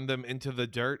run them into the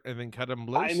dirt and then cut them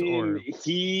loose? I mean,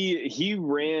 he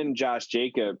ran Josh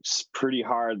Jacobs pretty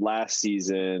hard last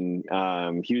season.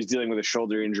 He was dealing with a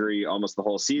shoulder injury almost the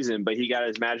whole season, but he got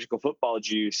his magical football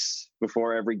juice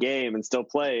before every game and still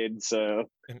played. So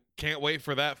and can't wait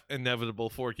for that inevitable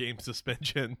 4-game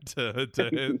suspension to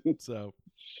hit. So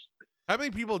how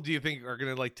many people do you think are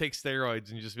going to like take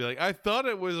steroids and just be like, I thought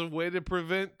it was a way to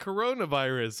prevent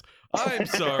coronavirus. I'm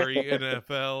sorry,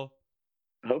 NFL.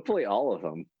 Hopefully all of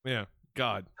them. Yeah.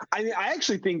 God. I mean, I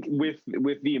actually think with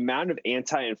the amount of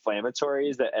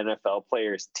anti-inflammatories that NFL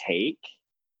players take,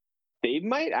 they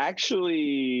might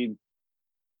actually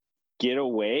get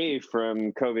away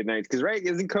from COVID-19, because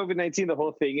isn't COVID-19 the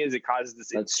whole thing is it causes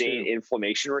this insane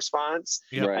inflammation response,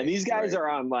 and these guys are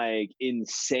on like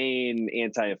insane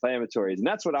anti-inflammatories, and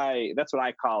that's what I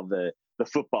call the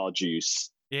football juice.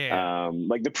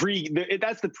 Like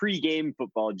that's the pre-game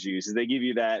football juice, is they give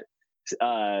you that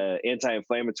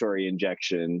anti-inflammatory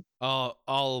injection, all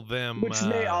of them, which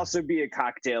may also be a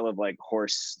cocktail of like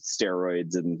horse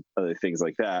steroids and other things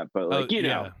like that, but like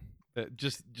know,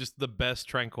 just the best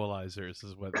tranquilizers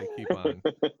is what they keep on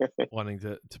wanting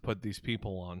to put these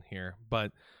people on here.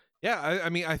 But I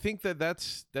mean, I think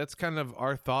that's kind of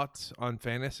our thoughts on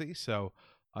fantasy. So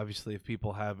obviously if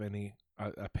people have any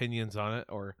opinions on it,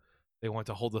 or they want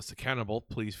to hold us accountable,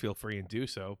 please feel free and do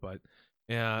so. But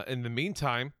in the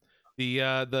meantime,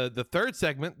 the third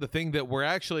segment, the thing that we're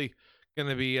actually going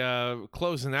to be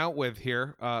closing out with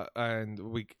here, and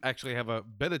we actually have a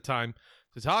bit of time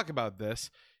to talk about this,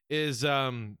 is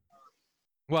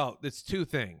well, it's two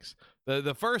things.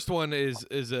 The first one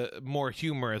is a more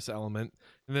humorous element,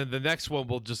 and then the next one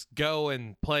will just go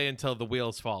and play until the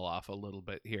wheels fall off a little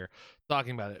bit here,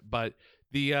 talking about it. But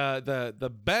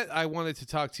the bet I wanted to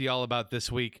talk to y'all about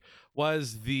this week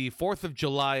was the 4th of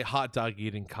July hot dog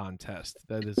eating contest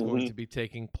that is going to be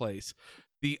taking place.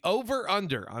 The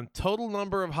over-under on total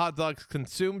number of hot dogs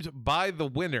consumed by the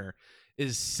winner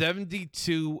is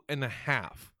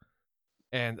 72.5.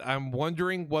 And I'm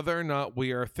wondering whether or not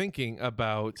we are thinking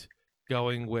about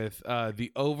going with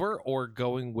the over or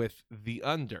going with the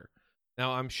under.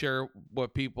 Now, I'm sure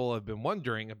what people have been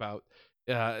wondering about,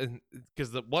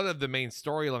 because one of the main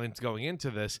storylines going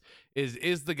into this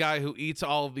is the guy who eats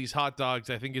all of these hot dogs.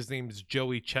 I think his name is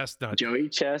Joey Chestnut. Joey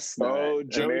Chestnut,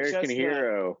 Joey American Chestnut.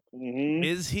 hero.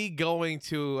 Is he going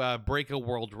to break a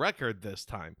world record this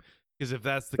time? Because if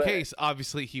that's the case,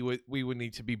 obviously we would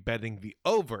need to be betting the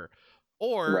over.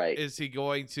 Or is he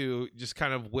going to just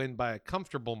kind of win by a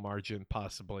comfortable margin,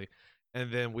 possibly?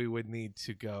 And then we would need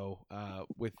to go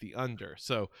with the under.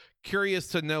 So curious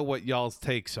to know what y'all's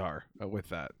takes are with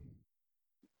that.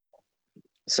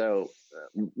 So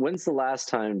when's the last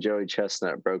time Joey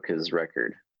Chestnut broke his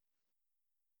record?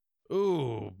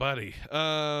 Ooh, buddy.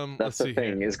 That's the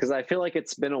thing, is because I feel like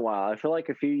it's been a while. I feel like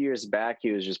a few years back he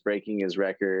was just breaking his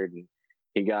record, and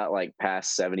he got like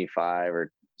past 75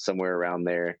 or somewhere around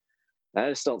there. I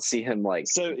just don't see him like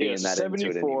being that 74. Into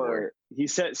it anymore. He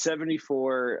set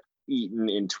 74 eaten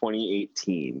in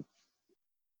 2018.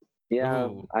 Yeah,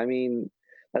 Ooh. I mean,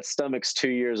 that stomach's 2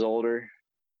 years older.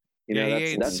 You know, he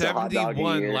ate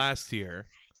 71 last year.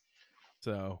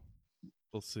 So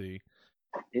we'll see.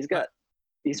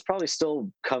 He's probably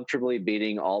still comfortably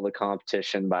beating all the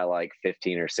competition by like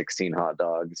 15 or 16 hot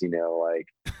dogs, you know, like.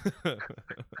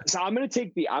 So I'm going to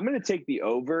take the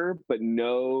over, but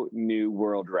no new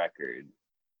world record.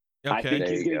 Okay. I think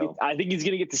he's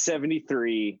going to get to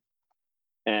 73,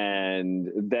 and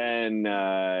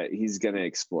then he's going to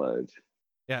explode.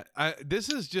 Yeah, this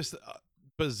is just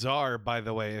bizarre, by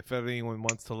the way, if anyone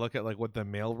wants to look at like what the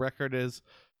male record is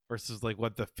versus like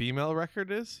what the female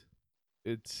record is.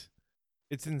 It's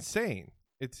insane.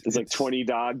 It's like 20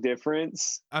 dog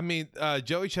difference. I mean,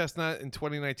 Joey Chestnut in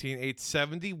 2019 ate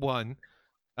 71.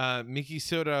 Miki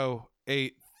Soto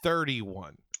ate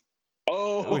 31.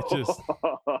 Oh, which is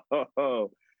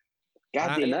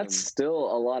God, and that's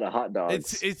still a lot of hot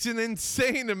dogs. It's an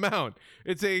insane amount.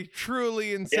 It's a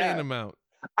truly insane amount.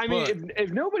 I mean,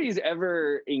 if nobody's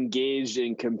ever engaged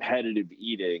in competitive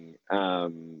eating,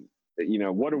 you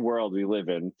know, what a world we live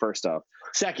in, first off.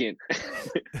 Second,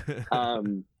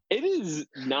 it is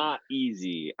not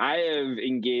easy. I have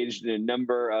engaged in a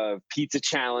number of pizza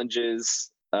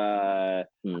challenges. I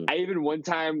even one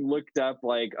time looked up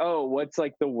like, oh, what's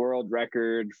like the world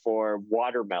record for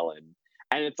watermelon?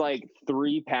 And it's like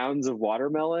 3 pounds of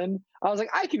watermelon. I was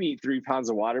like, I can eat 3 pounds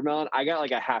of watermelon. I got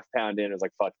like a half pound in. I was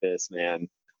like, fuck this, man.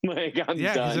 Like, I'm done.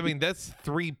 Because I mean, that's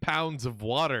 3 pounds of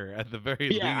water at the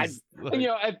very least. You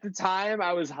know, at the time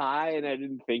I was high and I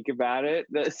didn't think about it.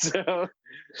 So,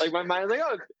 like, my mind was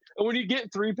like, oh, when you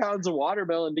get 3 pounds of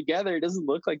watermelon together, it doesn't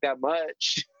look like that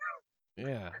much.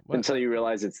 Yeah. Until you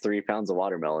realize it's 3 pounds of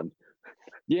watermelon.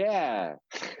 Yeah.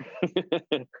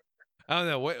 I don't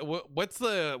know. What's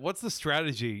the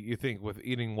strategy you think with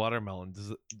eating watermelon?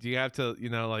 Do you have to, you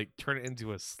know, like turn it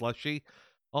into a slushy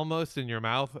almost in your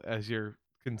mouth as you're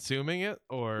consuming it,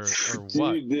 or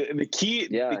what? Dude, the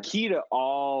key to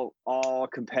all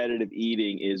competitive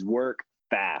eating is work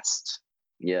fast.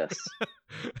 Yes.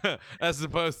 As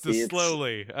opposed to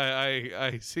slowly.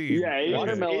 I see. Yeah,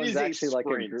 watermelon is actually like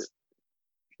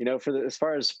you know, as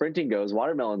far as sprinting goes,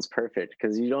 watermelon's perfect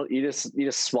because you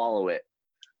just swallow it.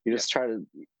 You just try to,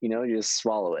 you know, you just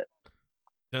swallow it.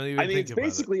 Don't even I mean, think it's about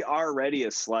basically already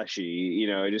a slushy. You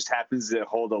know, it just happens to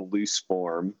hold a loose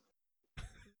form.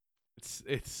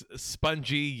 It's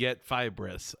spongy yet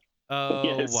fibrous. Oh,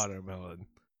 Yes. watermelon.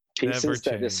 Pieces Never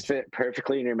that just change. fit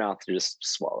perfectly in your mouth to just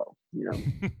swallow. You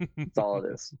know, that's all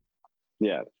it is.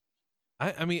 Yeah.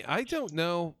 I mean, I don't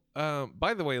know.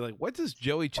 By the way, like, what does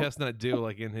Joey Chestnut do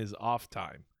like in his off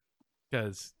time?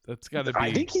 Because that's got to be.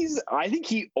 I think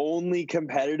he only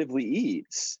competitively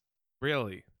eats.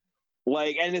 Really.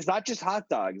 Like, and it's not just hot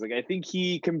dogs. Like, I think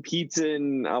he competes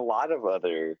in a lot of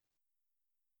other.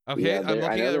 Okay, Yeah, I'm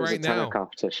looking at it right a ton now. of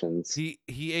competitions. He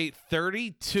ate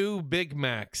 32 Big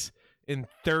Macs in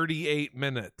 38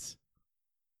 minutes.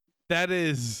 That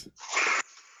is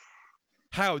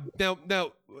how now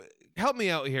help me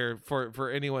out here for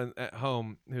anyone at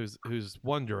home who's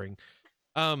wondering.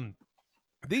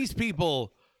 These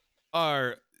people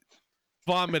are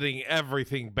vomiting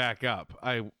everything back up.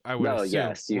 I would No, assume,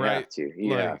 yes, you right? have to.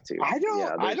 You Like, have to.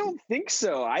 I don't think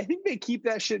so. I think they keep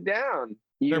that shit down.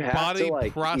 You their have body to,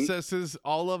 like, processes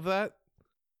all of that.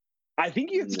 I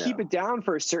think you have to keep No. it down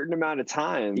for a certain amount of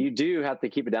time. You do have to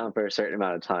keep it down for a certain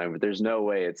amount of time, but there's no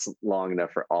way it's long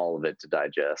enough for all of it to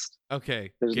digest.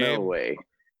 Okay, There's Gabe, no way.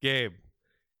 Gabe,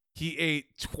 he ate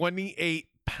 28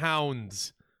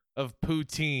 pounds of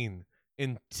poutine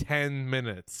in 10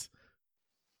 minutes.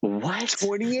 What?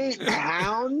 28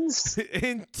 pounds?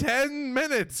 In 10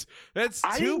 minutes. That's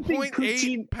I didn't think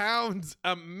 2.8 pounds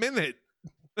a minute.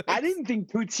 I didn't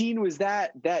think poutine was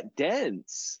that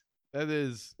dense. That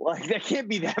is. Like, that can't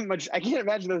be that much. I can't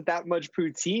imagine there's that much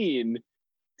poutine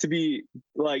to be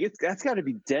like, that's got to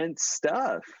be dense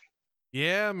stuff.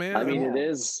 Yeah, man. I mean,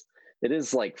 Yeah. it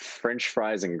is like French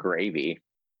fries and gravy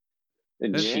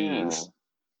and That's- cheese.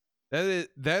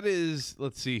 That is,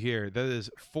 let's see here. That is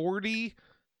 40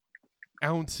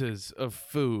 ounces of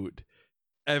food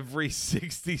every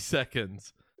 60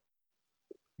 seconds.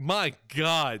 My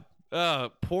God.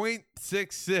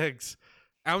 0.66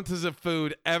 ounces of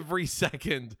food every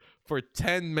second for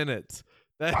 10 minutes.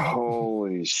 That,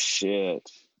 Holy shit.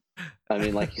 I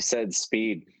mean, like you said,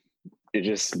 speed. You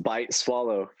just bite,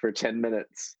 swallow for 10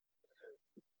 minutes.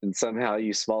 And somehow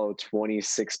you swallow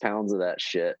 26 pounds of that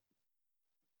shit.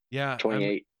 yeah,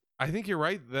 28. I think you're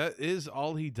right. That is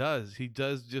all he does. He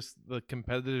does just the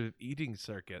competitive eating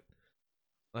circuit.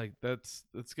 Like, that's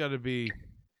got to be.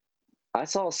 I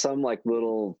saw some like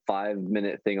little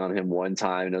 5-minute thing on him one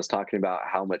time, and it was talking about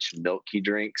how much milk he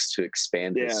drinks to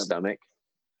expand Yeah. his stomach.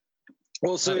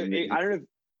 Well, so And I don't know.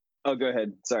 Oh, go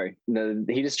ahead. Sorry. No,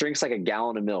 he just drinks like a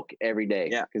gallon of milk every day.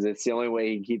 Yeah. Because it's the only way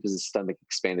he can keep his stomach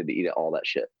expanded to eat all that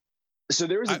shit. So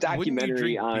there was a Wouldn't you documentary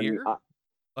drink on. beer?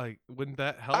 Like, wouldn't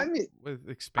that help I mean, with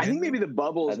I expanding? think maybe the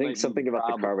bubbles. I think might be something about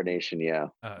the problem. carbonation. Yeah.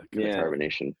 Okay. Yeah. The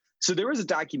carbonation. So there was a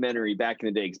documentary back in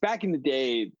the day. 'Cause back in the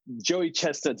day, Joey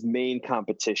Chestnut's main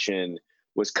competition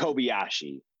was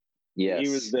Kobayashi. Yes. He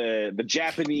was the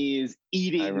Japanese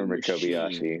eating. I remember machine.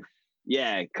 Kobayashi.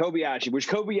 Yeah, Kobayashi. Which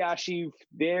Kobayashi,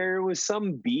 there was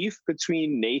some beef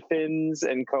between Nathan's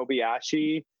and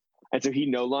Kobayashi, and so he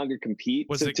no longer competes.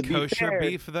 Was So it to be kosher fair-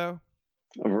 beef though?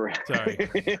 Right. Sorry.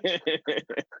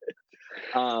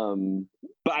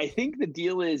 But I think the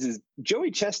deal is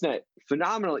Joey Chestnut,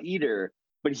 phenomenal eater,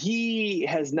 but he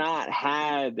has not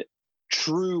had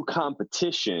true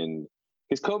competition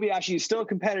because Kobayashi is still a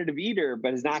competitive eater,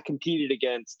 but has not competed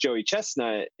against Joey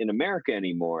Chestnut in America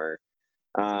anymore.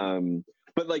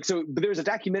 But there's a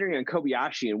documentary on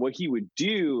Kobayashi, and what he would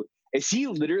do is he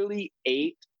literally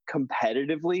ate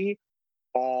competitively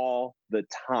all the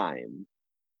time.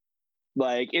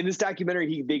 Like in this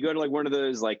documentary, they go to like one of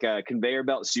those like conveyor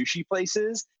belt sushi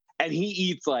places, and he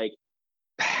eats like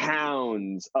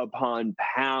pounds upon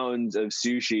pounds of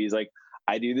sushi. He's like,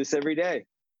 I do this every day.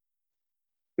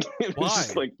 Why?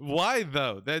 Like, why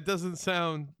though? That doesn't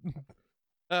sound.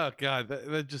 Oh God,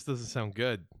 that just doesn't sound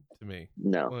good to me.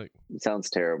 No, Like, it sounds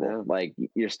terrible. Yeah. Like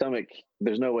your stomach,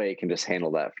 there's no way it can just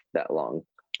handle that long.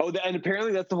 and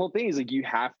apparently that's the whole thing. Is like you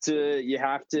have to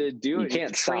do You it. You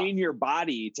can't train your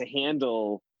body to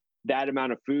handle that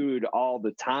amount of food all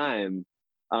the time.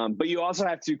 But you also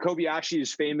have to. Kobayashi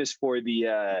is famous for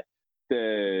the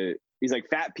he's like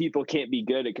fat people can't be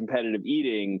good at competitive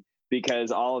eating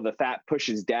because all of the fat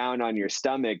pushes down on your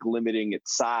stomach, limiting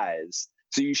its size.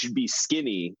 So you should be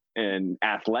skinny and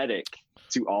athletic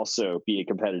to also be a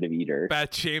competitive eater.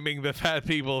 fat shaming the fat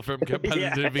people from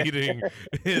competitive eating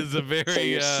is a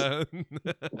very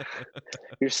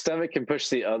Your stomach can push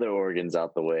the other organs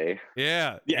out the way.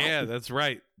 yeah, Yeah. that's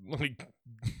right. Like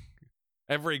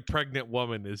every pregnant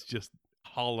woman is just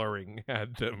hollering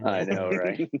at them. I know,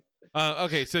 right?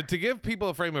 Okay, so to give people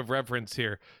a frame of reference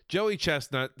here, Joey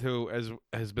Chestnut, who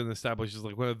has been established as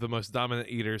like one of the most dominant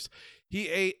eaters, he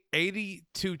ate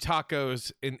 82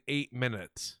 tacos in 8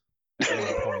 minutes at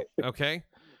one point. Okay,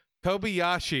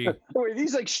 Kobayashi. Wait, are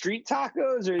these like street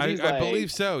tacos or are these I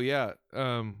believe so. Yeah.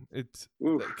 It's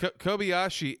Oof.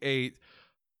 Kobayashi ate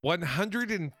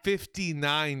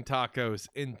 159 tacos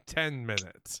in 10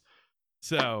 minutes.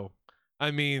 So,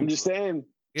 I mean, I'm just saying,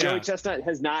 yeah. Joey Chestnut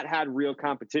has not had real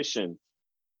competition.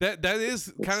 That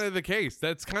is kind of the case.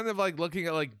 That's kind of like looking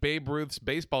at like Babe Ruth's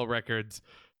baseball records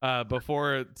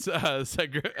before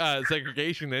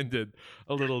segregation ended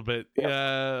a little bit.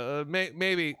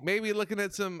 Maybe looking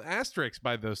at some asterisks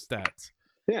by those stats.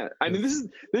 Yeah, I mean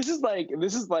this is like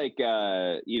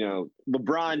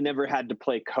LeBron never had to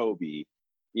play Kobe.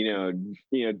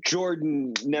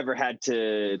 Jordan never had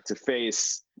to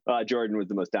face. Jordan was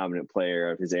the most dominant player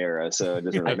of his era, so it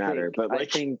doesn't really matter. But I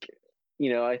think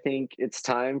it's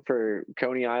time for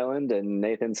Coney Island and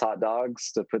Nathan's Hot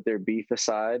Dogs to put their beef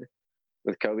aside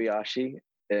with Kobayashi,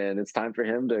 and it's time for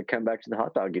him to come back to the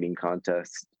hot dog eating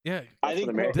contest. Yeah, I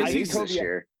think this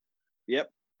year. Yep.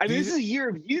 I mean, this is a year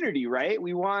of unity, right?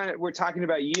 We're talking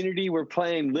about unity. We're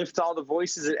playing lift all the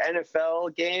voices at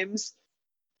NFL games.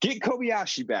 Get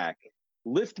Kobayashi back.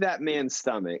 Lift that man's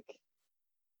stomach.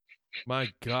 My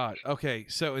God. Okay,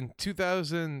 so in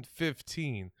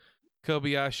 2015,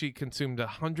 Kobayashi consumed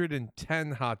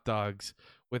 110 hot dogs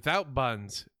without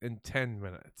buns in 10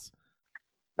 minutes.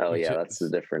 Oh yeah, that's the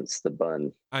difference. The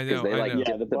bun. I know. They like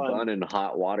dip the bun. bun in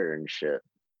hot water and shit.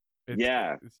 It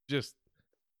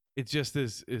just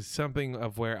is something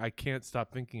of where I can't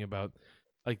stop thinking about,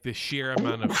 like the sheer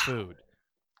amount of food.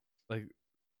 Like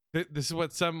this is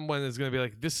what someone is going to be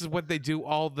like. This is what they do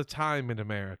all the time in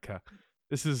America.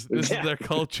 This is their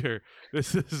culture.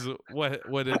 This is what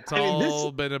it's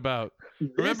all been about.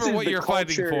 Remember what you're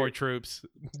fighting for, troops.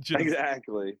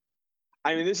 Exactly.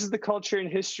 I mean, this is the culture and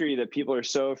history that people are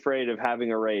so afraid of having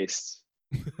erased.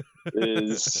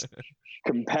 Is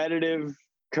competitive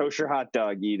kosher hot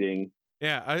dog eating.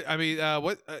 Yeah, I mean,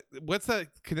 what's that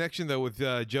connection though with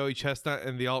Joey Chestnut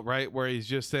and the alt-right, where he's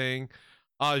just saying,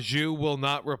 "Aju will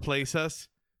not replace us,"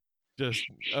 just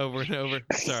over and over.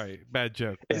 Sorry, bad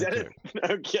joke.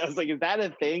 Okay, I was like, is that a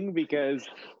thing? Because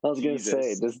I was going to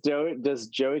say, does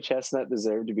Joey Chestnut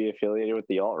deserve to be affiliated with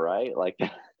the alt-right? Like,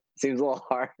 that seems a little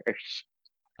harsh.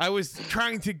 I was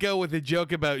trying to go with a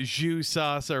joke about jus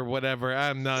sauce or whatever.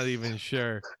 I'm not even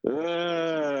sure.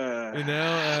 We'll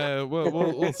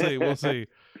see. We'll see.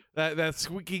 That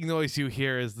squeaking noise you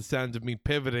hear is the sound of me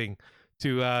pivoting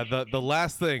to the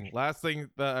last thing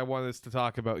that I want us to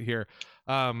talk about here.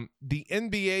 The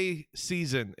NBA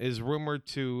season is rumored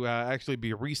to actually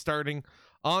be restarting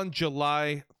on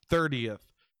July 30th,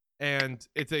 and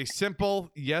it's a simple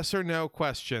yes or no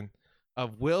question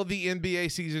of will the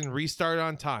NBA season restart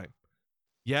on time?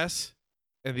 Yes,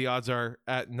 and the odds are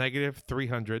at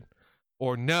 -300,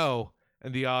 or no,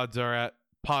 and the odds are at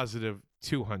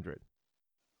 +200.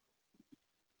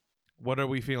 What are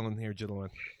we feeling here,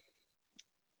 gentlemen?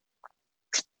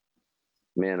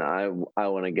 Man, I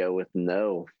want to go with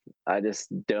no. I just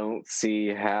don't see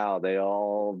how they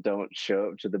all don't show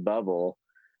up to the bubble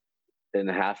and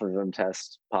half of them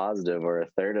test positive, or a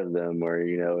third of them, or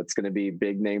it's going to be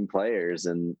big name players,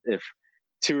 and if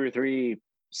 2 or 3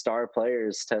 star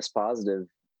players test positive,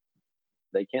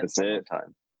 they can't start on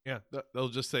time. Yeah, they'll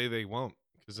just say they won't,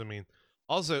 because I mean,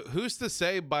 also, who's to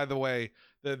say, by the way,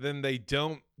 that then they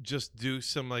don't just do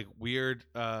some like weird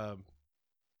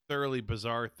thoroughly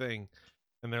bizarre thing,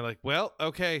 and they're like, well,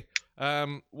 okay,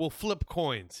 we'll flip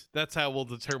coins. That's how we'll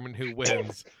determine who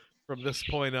wins from this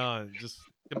point on. Just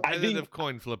competitive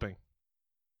coin flipping.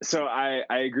 So I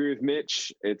agree with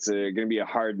Mitch. It's going to be a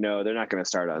hard no. They're not going to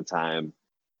start on time,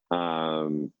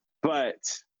 but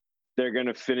they're going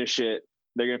to finish it.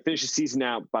 They're going to finish the season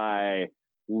out by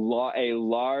a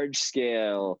large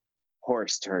scale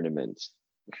horse tournament.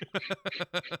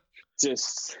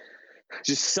 just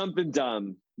something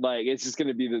dumb. Like, it's just going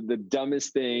to be the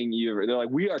dumbest thing you ever. They're like,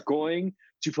 we are going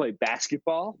to play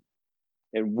basketball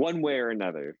in one way or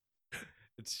another.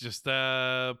 It's just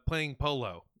playing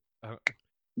polo.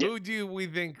 Who do we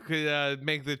think could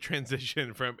make the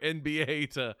transition from NBA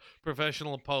to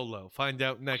professional polo? Find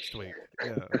out next week.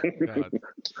 Yeah, God.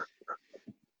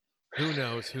 Who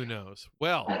knows?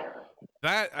 Well,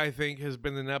 that, I think, has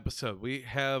been an episode. We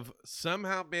have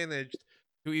somehow managed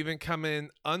to even come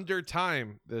in under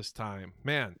time this time.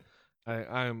 Man,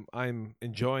 I'm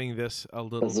enjoying this a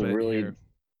little bit. It was a really here.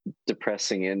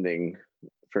 depressing ending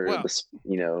for this.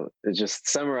 It just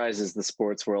summarizes the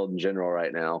sports world in general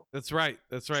right now. That's right.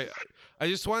 I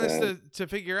just want us to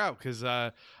figure out, because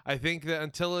I think that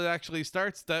until it actually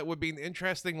starts, that would be an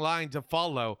interesting line to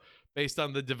follow based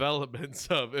on the developments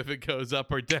of if it goes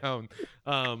up or down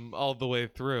all the way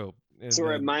through. And so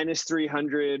we're at minus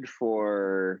 300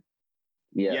 for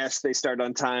yes, they start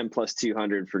on time, plus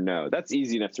 200 for no. That's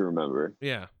easy enough to remember.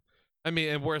 Yeah. I mean,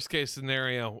 in worst case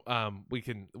scenario, we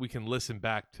can listen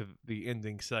back to the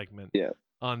ending segment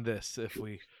on this if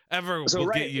we ever will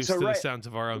get used to the sounds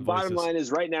of our own voices. Bottom line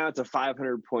is, right now it's a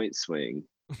 500-point swing.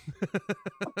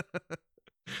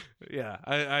 Yeah,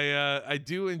 I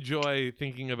do enjoy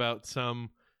thinking about some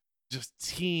just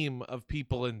team of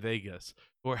people in Vegas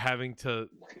who are having to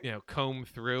comb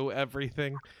through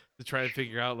everything to try to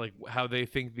figure out like how they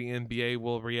think the NBA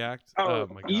will react. Oh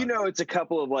my God. It's a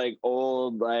couple of like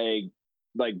old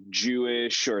like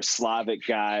Jewish or Slavic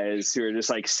guys who are just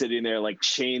like sitting there like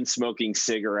chain smoking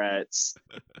cigarettes,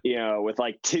 with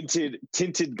like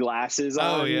tinted glasses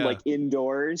on, like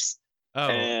indoors.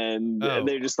 And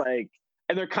they're just like,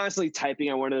 and they're constantly typing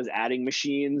on one of those adding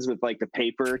machines with like the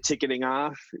paper ticketing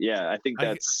off. Yeah, I think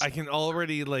that's. I can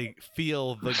already like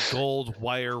feel the gold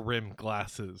wire rim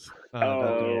glasses.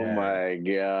 My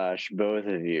gosh, both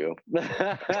of you!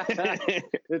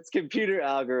 It's computer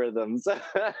algorithms.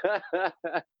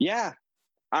 Yeah.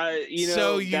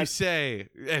 So you say,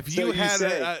 if you had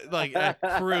a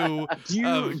crew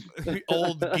of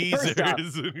old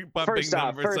geezers bumping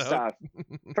numbers out.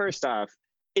 First off,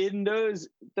 in those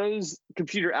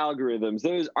computer algorithms,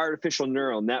 those artificial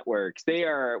neural networks, they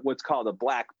are what's called a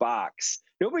black box.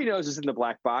 Nobody knows what's in the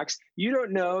black box. You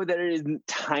don't know that it is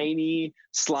tiny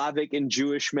Slavic and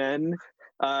Jewish men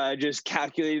just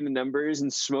calculating the numbers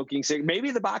and smoking cigarettes.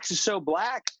 Maybe the box is so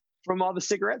black from all the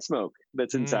cigarette smoke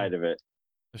that's inside of it.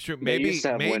 That's true. Maybe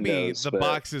the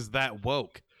box is that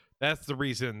woke. That's the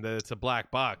reason that it's a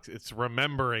black box. It's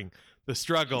remembering the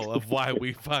struggle of why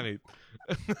we fight.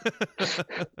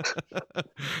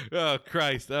 Oh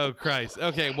Christ.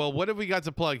 Okay, well, what have we got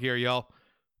to plug here, y'all?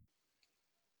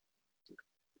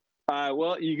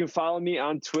 Well, you can follow me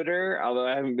on Twitter, although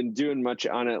I haven't been doing much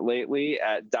on it lately,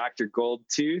 at Dr.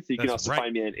 Goldtooth. You can also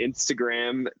find me on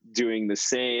Instagram doing the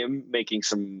same, making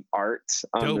some art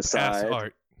on the side. Dope ass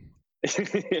art.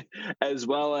 As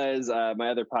well as my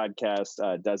other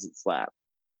podcast, Does It Slap?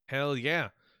 Hell yeah.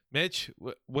 Mitch,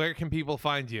 where can people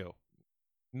find you?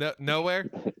 Nowhere?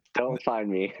 Don't find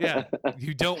me. Yeah,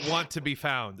 you don't want to be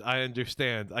found. I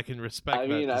understand. I can respect that. I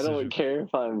mean, I don't care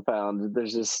if I'm found.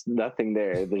 There's just nothing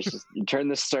there. There's just you turn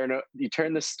the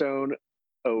stone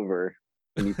over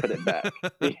and you put it back.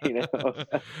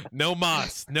 No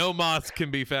moss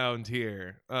can be found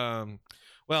here.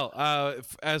 Well,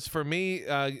 as for me,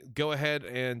 go ahead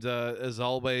and as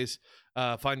always,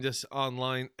 find us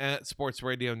online at Sports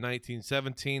Radio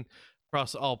 1917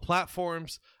 across all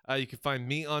platforms. You can find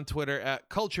me on Twitter at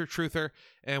Culture Truther,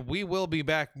 and we will be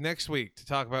back next week to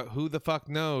talk about who the fuck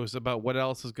knows about what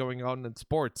else is going on in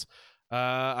sports.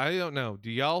 I don't know.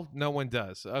 Do y'all? No one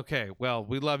does. Okay, well,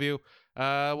 we love you.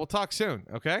 We'll talk soon,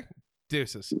 okay?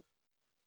 Deuces.